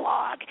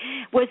dialogue.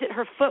 Was it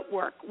her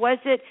footwork? Was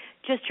it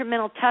just her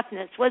mental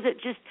toughness? Was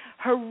it just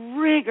her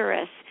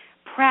rigorous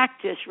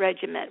practice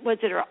regimen? Was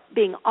it her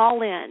being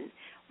all in?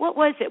 What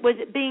was it? Was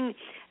it being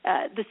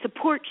the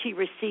support she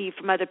received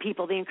from other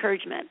people, the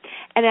encouragement?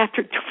 And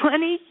after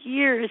 20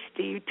 years,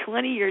 Steve,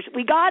 20 years,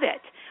 we got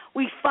it.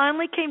 We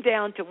finally came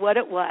down to what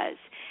it was.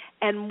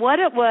 And what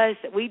it was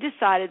that we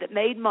decided that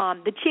made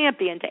Mom the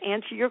champion, to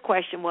answer your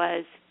question,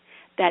 was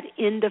that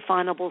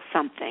indefinable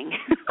something.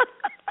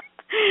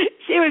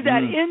 She was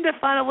that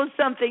indefinable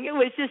something. It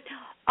was just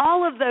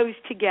all of those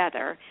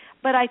together.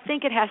 But I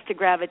think it has to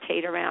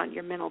gravitate around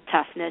your mental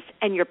toughness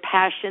and your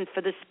passion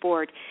for the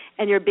sport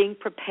and your being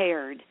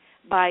prepared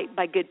by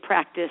good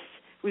practice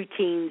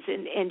routines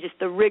and just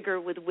the rigor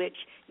with which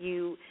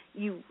you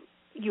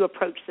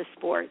approach the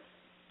sport.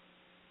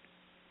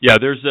 Yeah,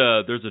 there's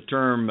a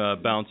term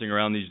bouncing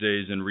around these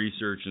days in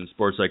research and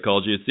sports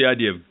psychology. It's the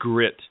idea of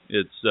grit.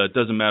 It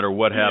doesn't matter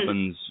what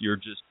happens, you're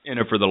just in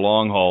it for the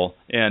long haul.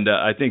 And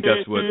I think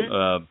that's what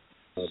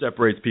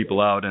separates people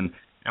out. And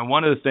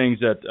one of the things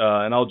that,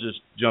 and I'll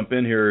just jump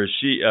in here, is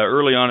she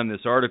early on in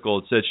this article,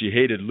 it said she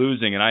hated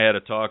losing. And I had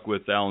a talk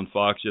with Alan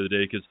Fox the other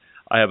day because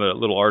I have a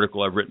little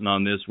article I've written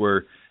on this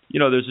where, you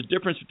know, there's a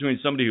difference between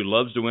somebody who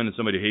loves to win and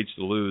somebody who hates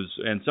to lose,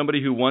 and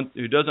somebody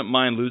who doesn't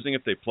mind losing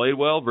if they play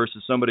well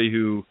versus somebody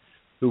who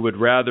would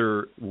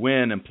rather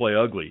win and play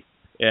ugly.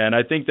 And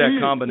I think that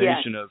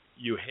combination of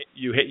you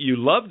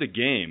love the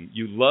game,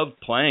 you love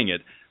playing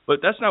it,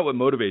 but that's not what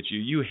motivates you.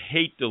 You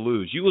hate to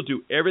lose. You will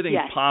do everything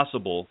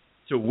possible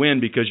to win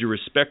because you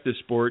respect the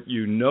sport,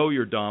 you know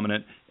you're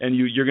dominant, and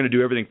you're going to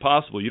do everything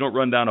possible. You don't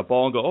run down a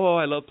ball and go, oh,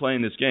 I love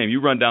playing this game. You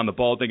run down the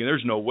ball thinking,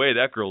 there's no way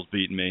that girl's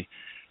beating me.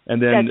 And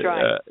then, that's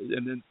right.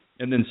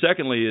 and then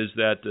secondly is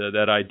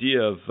that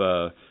idea of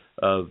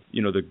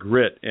you know, the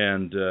grit.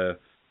 And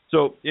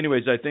so,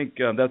 anyways, I think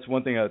that's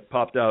one thing that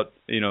popped out.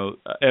 You know,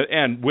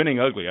 and winning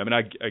ugly. I mean,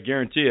 I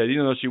guarantee you,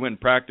 even though she went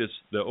and practiced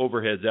the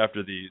overheads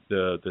after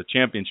the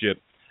championship,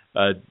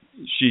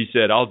 she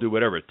said, "I'll do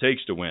whatever it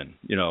takes to win."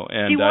 You know,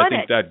 and I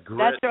think that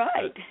grit. That's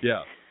right.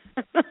 Yeah.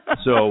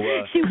 So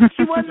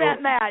she won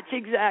that match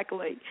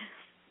exactly.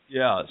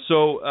 Yeah.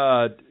 So.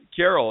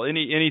 Carol,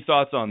 any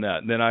thoughts on that?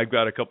 And then I've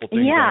got a couple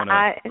things I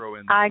want to throw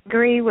in. I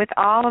agree with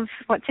all of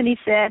what Cindy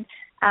said.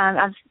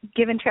 I've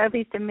given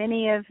trophies to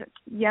many of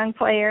young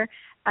player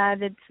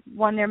that's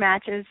won their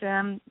matches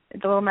at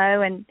the Little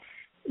Mo, and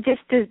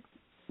just to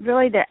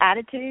really their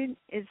attitude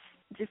is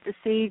just to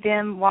see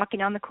them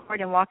walking on the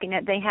court and walking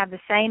it. They have the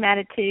same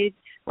attitude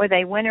whether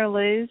they win or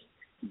lose.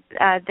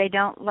 They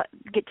don't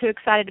get too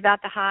excited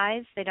about the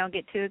highs. They don't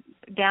get too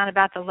down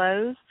about the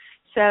lows.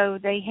 So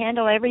they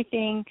handle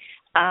everything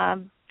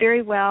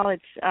very well.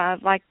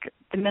 It's like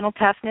the mental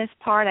toughness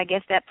part, I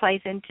guess that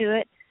plays into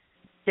it.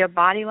 Their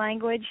body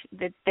language,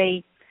 that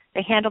they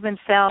handle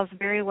themselves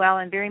very well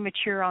and very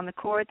mature on the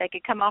court. They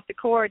could come off the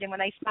court and when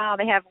they smile,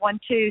 they have one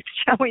tooth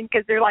showing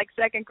because they're like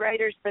second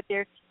graders, but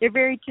they're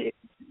very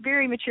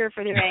mature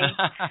for their age.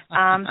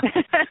 And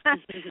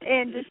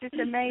it's just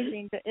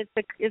amazing. It's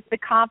the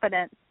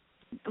confidence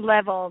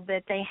level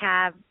that they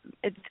have.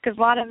 It's because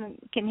a lot of them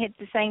can hit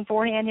the same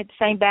forehand, hit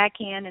the same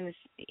backhand, and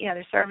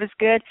their service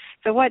good.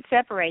 So what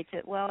separates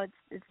it? Well,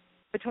 it's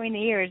between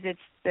the ears. It's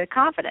the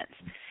confidence.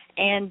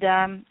 And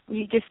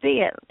you just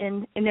see it,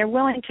 and they're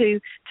willing to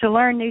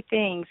learn new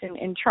things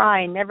and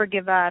try and never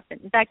give up.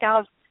 In fact, I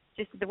was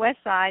just at the West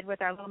Side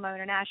with our Little Mo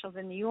Internationals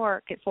in New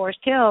York at Forest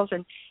Hills,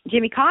 and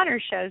Jimmy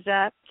Connors shows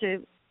up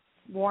to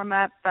warm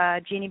up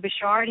Jeannie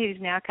Bouchard, who's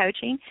now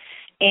coaching.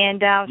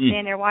 And I was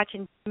standing there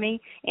watching Jimmy,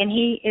 and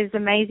he is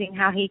amazing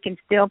how he can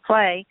still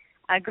play.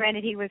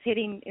 Granted, he was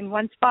hitting in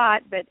one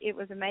spot, but it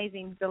was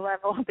amazing the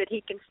level that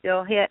he can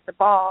still hit the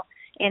ball.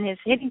 And his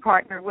hitting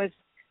partner was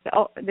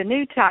the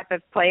new type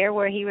of player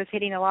where he was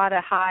hitting a lot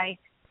of high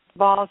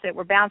balls that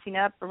were bouncing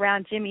up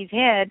around Jimmy's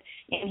head,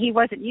 and he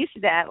wasn't used to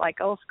that, like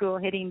old school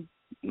hitting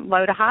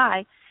low to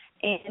high.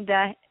 And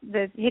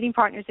the hitting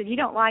partner said, "You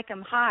don't like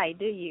them high,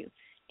 do you?"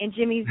 And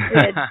Jimmy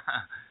said,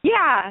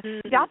 "Yeah,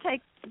 I'll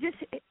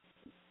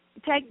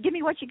give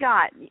me what you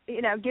got.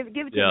 Give it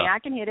to me. I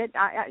can hit it."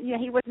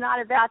 He was not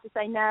about to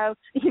say no.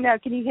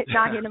 Can you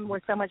not hit him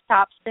with so much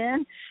top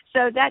spin?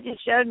 So that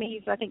just showed me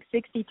he's, I think,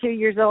 62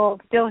 years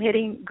old, still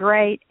hitting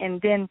great,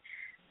 and then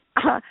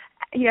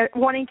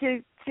wanting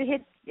to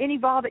hit any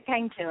ball that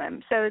came to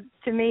him. So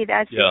to me,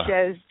 that just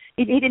shows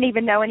he didn't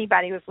even know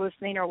anybody was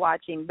listening or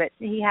watching, but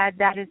he had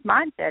that his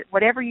mindset.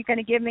 Whatever you're going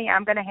to give me,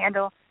 I'm going to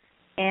handle.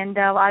 And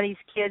a lot of these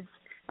kids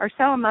are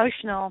so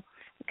emotional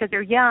because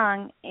they're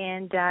young,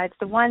 and it's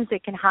the ones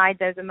that can hide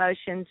those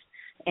emotions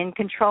and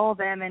control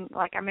them. And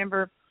like I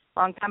remember a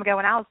long time ago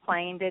when I was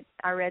playing, that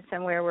I read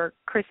somewhere where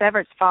Chris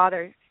Everett's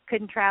father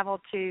couldn't travel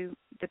to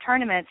the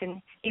tournaments,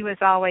 and he was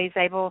always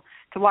able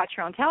to watch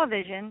her on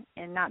television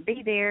and not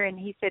be there. And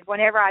he said,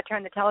 whenever I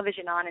turn the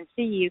television on and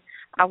see you,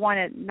 I want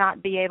to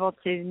not be able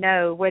to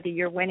know whether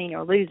you're winning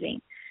or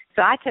losing.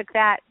 So I took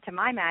that to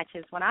my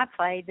matches when I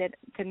played, that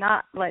to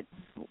not let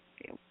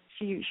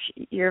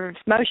your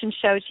emotion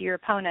shows your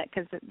opponent,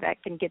 because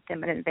that can get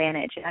them an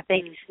advantage. And I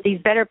think these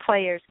better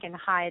players can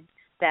hide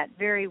that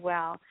very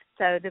well.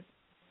 So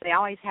they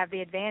always have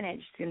the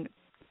advantage.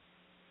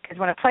 Because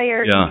when a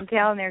player can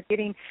tell and they're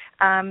getting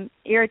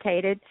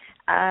irritated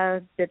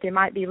that they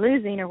might be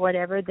losing or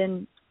whatever,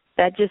 then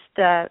that just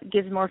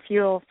gives more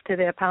fuel to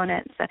the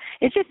opponent. So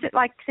it's just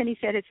like Cindy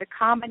said, it's a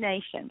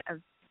combination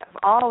of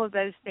all of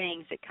those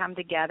things that come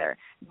together.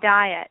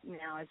 Diet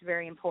now is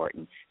very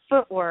important.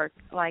 Footwork,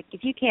 like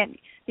if you can't,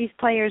 these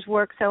players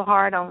work so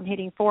hard on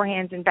hitting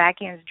forehands and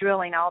backhands,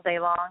 drilling all day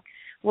long.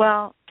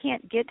 Well,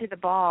 can't get to the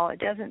ball. It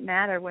doesn't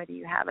matter whether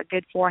you have a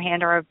good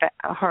forehand or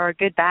a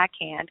good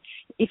backhand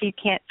if you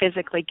can't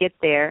physically get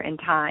there in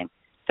time.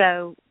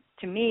 So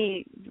to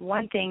me,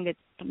 one thing that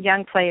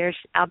young players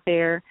out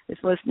there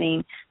that's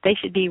listening, they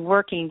should be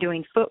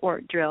doing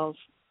footwork drills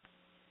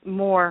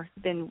more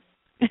than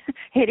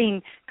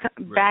hitting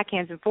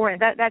backhands and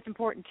forehands. That's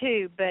important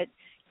too, but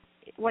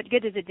what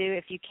good does it do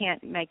if you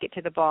can't make it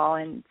to the ball?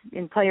 And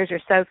players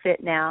are so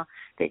fit now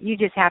that you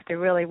just have to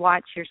really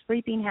watch your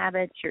sleeping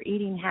habits, your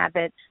eating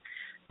habits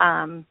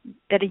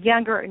at a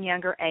younger and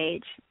younger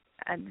age.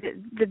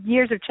 The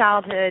years of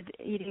childhood,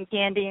 eating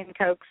candy and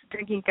Cokes,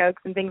 drinking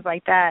Cokes and things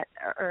like that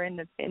are in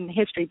the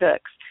history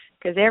books,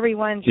 because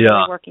everyone's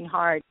really working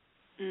hard.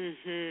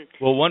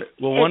 Mm-hmm. Well,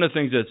 one of the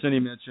things that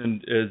Cindy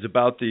mentioned is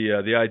about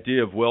the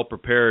idea of well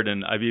prepared,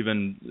 and I've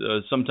even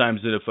sometimes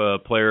if a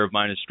player of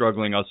mine is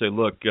struggling, I'll say,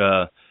 look,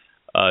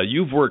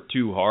 you've worked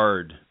too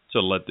hard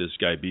to let this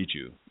guy beat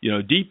you.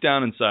 Deep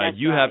down inside,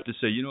 you have to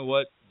say, you know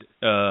what,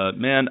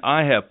 man,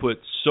 I have put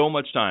so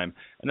much time,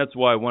 and that's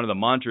why one of the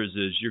mantras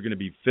is you're going to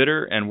be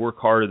fitter and work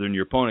harder than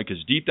your opponent,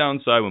 because deep down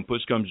inside, when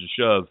push comes to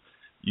shove,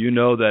 you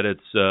know that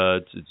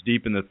it's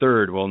deep in the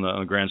third. Well,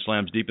 on Grand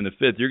Slams, deep in the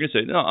fifth. You're going to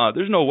say, no,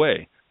 there's no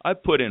way. I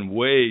put in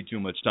way too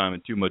much time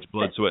and too much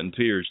blood, sweat, and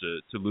tears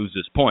to lose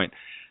this point.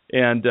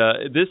 And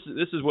this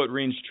is what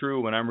rings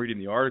true when I'm reading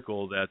the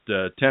article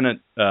that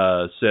Tennant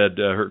said,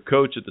 her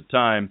coach at the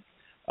time.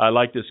 I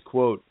like this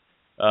quote.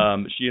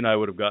 She and I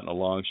would have gotten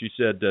along. She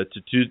said,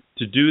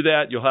 to do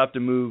that, you'll have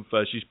to move.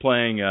 She's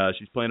playing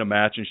a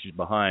match and she's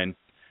behind.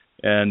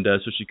 And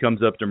so she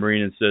comes up to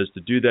Marine and says,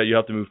 to do that, you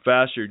have to move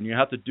faster, and you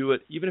have to do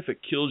it even if it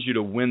kills you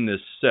to win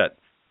this set.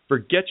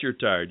 forget you're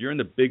tired. You're in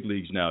the big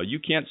leagues now. You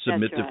can't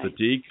submit That's right. to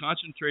fatigue.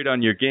 Concentrate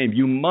on your game.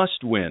 You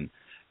must win,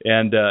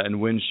 and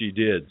when she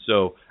did.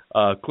 So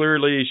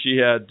clearly she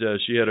had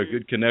a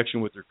good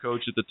connection with her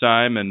coach at the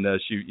time, and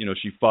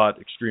she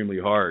fought extremely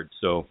hard.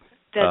 So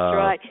that's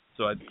right.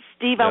 So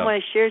Steve, I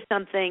want to share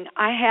something.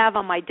 I have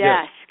on my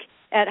desk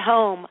at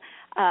home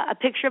a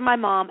picture of my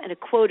mom and a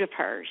quote of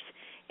hers,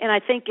 and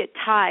I think it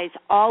ties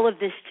all of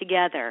this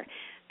together.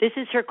 This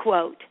is her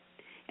quote,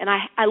 and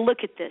I look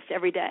at this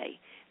every day.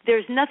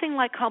 There's nothing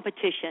like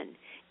competition.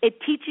 It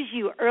teaches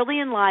you early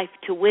in life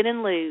to win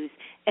and lose,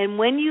 and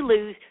when you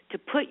lose, to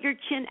put your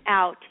chin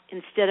out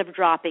instead of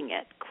dropping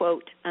it,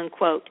 quote,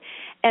 unquote.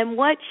 And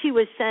what she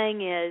was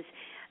saying is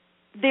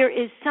there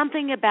is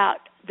something about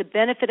the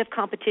benefit of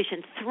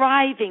competition,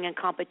 thriving in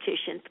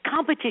competition.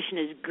 Competition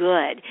is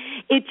good.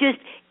 It just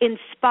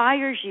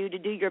inspires you to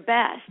do your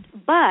best.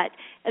 But,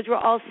 as we're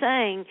all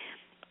saying,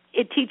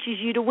 it teaches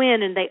you to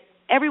win, and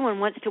everyone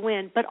wants to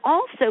win, but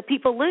also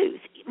people lose.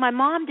 My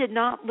mom did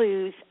not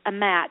lose a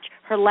match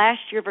her last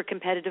year of her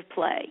competitive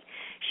play.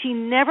 She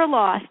never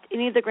lost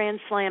any of the Grand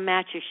Slam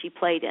matches she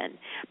played in.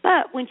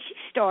 But when she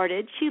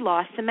started, she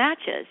lost some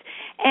matches.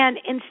 And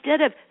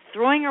instead of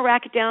throwing a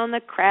racket down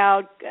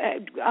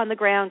on the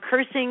ground,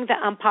 cursing the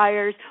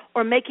umpires,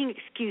 or making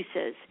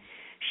excuses,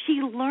 she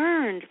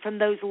learned from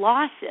those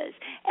losses.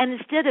 And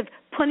instead of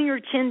putting her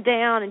chin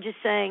down and just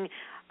saying,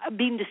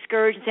 being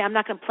discouraged and saying, I'm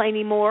not going to play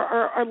anymore,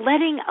 or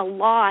letting a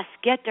loss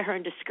get to her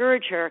and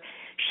discourage her,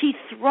 she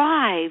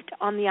thrived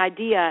on the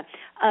idea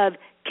of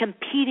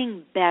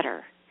competing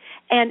better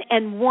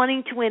and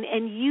wanting to win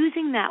and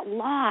using that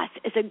loss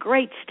as a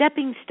great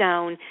stepping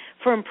stone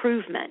for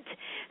improvement.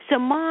 So,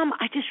 Mom,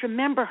 I just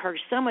remember her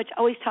so much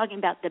always talking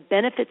about the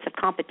benefits of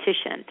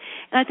competition.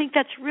 And I think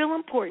that's real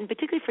important,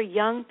 particularly for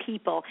young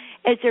people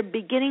as they're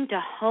beginning to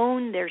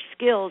hone their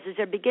skills, as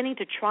they're beginning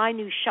to try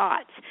new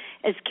shots,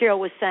 as Carol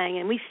was saying.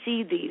 And we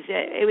see these.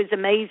 It was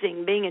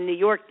amazing being in New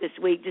York this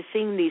week, just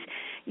seeing these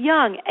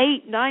young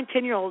 8, 9,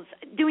 10-year-olds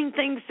doing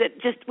things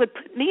that just would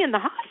put me in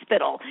the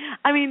hospital.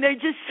 I mean, they're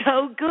just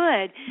so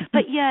good.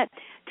 But yet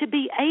to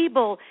be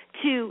able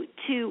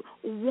to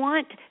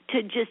want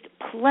to just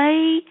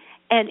play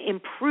and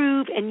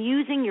improve and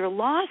using your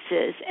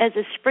losses as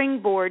a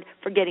springboard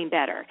for getting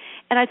better.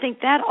 And I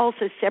think that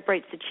also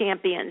separates the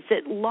champions,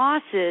 that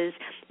losses,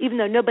 even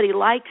though nobody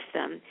likes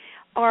them,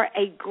 are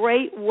a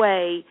great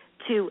way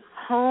to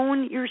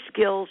hone your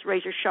skills,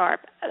 razor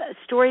sharp. A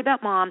story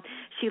about Mom,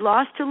 she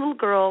lost to a little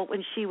girl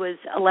when she was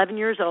 11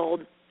 years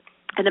old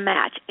in a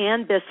match,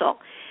 Ann Bissell,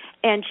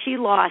 and she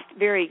lost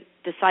very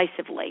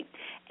decisively.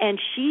 And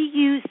she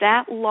used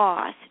that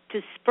loss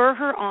to spur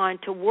her on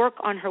to work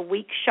on her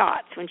weak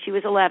shots when she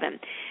was 11.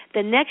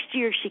 The next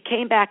year she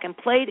came back and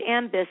played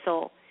Ann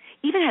Bissell,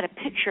 even had a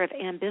picture of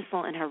Ann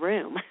Bissell in her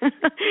room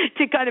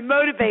to kind of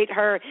motivate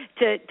her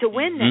to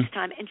win next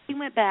time. And she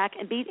went back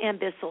and beat Ann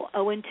Bissell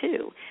 0-2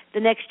 the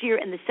next year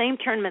in the same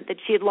tournament that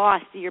she had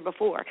lost the year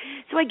before.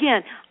 So,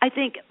 again, I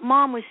think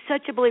Mom was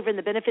such a believer in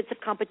the benefits of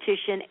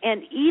competition,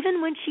 and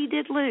even when she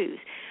did lose,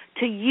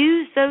 to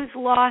use those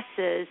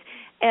losses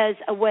as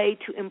a way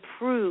to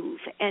improve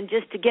and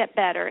just to get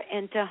better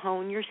and to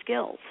hone your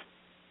skills.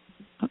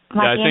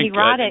 Like Andy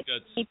Roddick,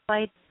 he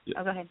played.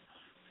 Oh, go ahead.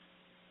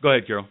 Go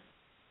ahead, Carol.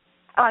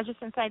 Oh, I was just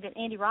going to say that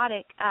Andy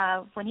Roddick,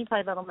 when he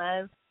played Little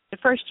Mo, the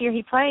first year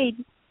he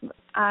played,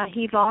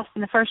 he lost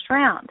in the first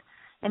round.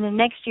 And the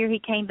next year he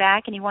came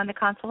back and he won the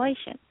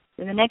consolation.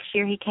 And the next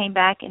year he came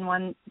back and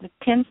won the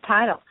 10th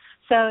title.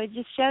 So it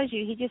just shows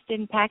you he just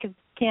didn't pack his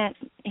tent.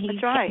 He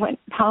went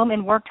home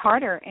and worked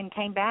harder and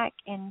came back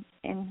and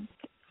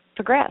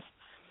progressed.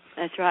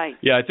 That's right.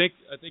 Yeah, I think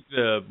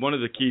one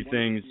of the key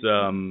things,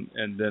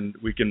 and then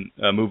we can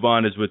move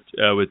on, is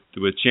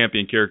with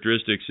champion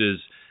characteristics is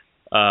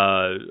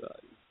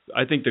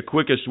I think the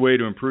quickest way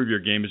to improve your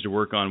game is to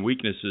work on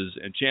weaknesses,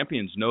 and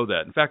champions know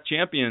that. In fact,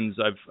 champions,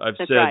 I've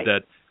said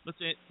that.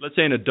 Let's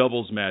say in a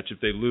doubles match, if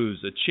they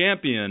lose, a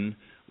champion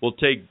will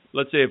take.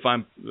 Let's say if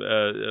I'm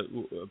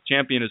a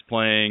champion is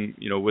playing,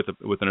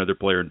 with another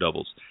player in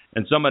doubles,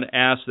 and someone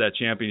asks that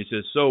champion, he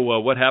says, "So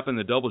what happened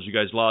in the doubles? You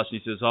guys lost."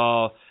 And he says,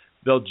 "Oh."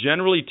 They'll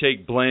generally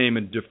take blame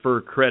and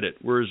defer credit,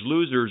 whereas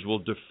losers will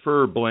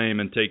defer blame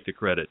and take the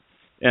credit.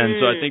 And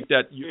so I think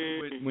that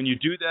when you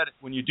do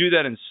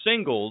that in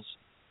singles,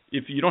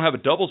 if you don't have a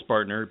doubles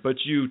partner, but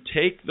you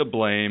take the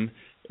blame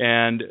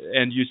and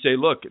you say,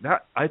 look,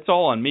 it's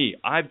all on me.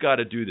 I've got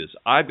to do this.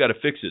 I've got to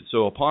fix it.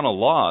 So upon a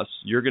loss,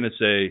 you're going to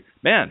say,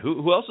 man,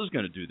 who else is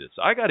going to do this?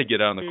 I got to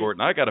get out on the court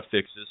and I got to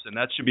fix this, and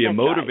that should be a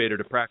motivator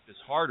to practice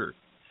harder.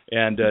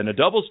 And in a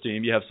doubles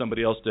team, you have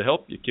somebody else to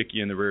help you, kick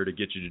you in the rear to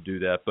get you to do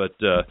that. But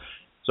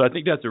so I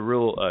think that's a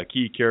real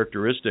key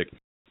characteristic.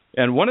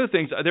 And one of the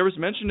things, there was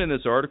mentioned in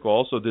this article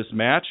also this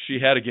match she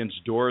had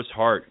against Doris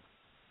Hart.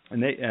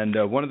 And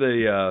one of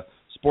the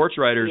sports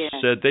writers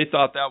said they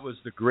thought that was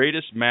the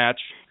greatest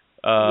match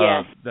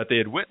that they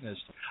had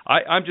witnessed.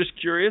 I'm just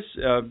curious,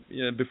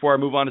 before I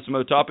move on to some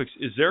other topics,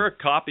 is there a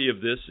copy of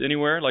this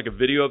anywhere, like a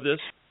video of this?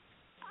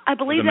 I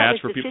believe the that match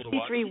was for the people to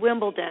 53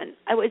 Wimbledon.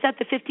 Was that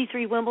the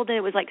 53 Wimbledon?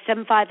 It was like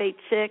 7-5,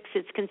 8-6.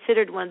 It's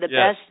considered one of the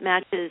Yes. best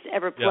matches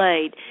ever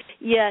played.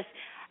 Yes.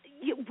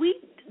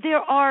 There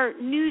are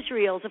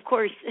newsreels, of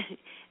course.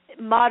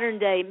 Modern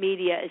day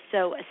media is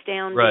so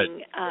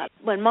astounding. Right.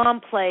 When Mom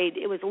played,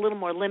 it was a little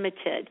more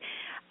limited.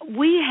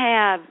 We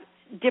have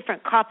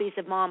different copies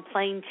of Mom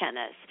playing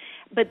tennis,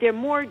 but they're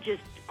more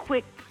just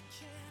quick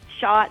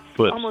shots,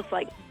 Blips. almost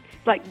like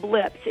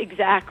blips,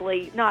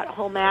 exactly, not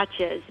whole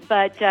matches.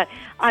 But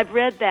I've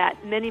read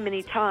that many,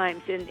 many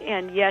times,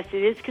 and yes,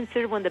 it is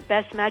considered one of the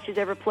best matches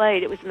ever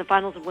played. It was in the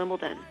finals of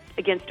Wimbledon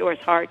against Doris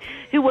Hart,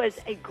 who was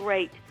a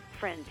great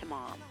friend to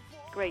Mom.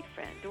 Great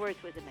friend.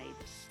 Doris was amazing.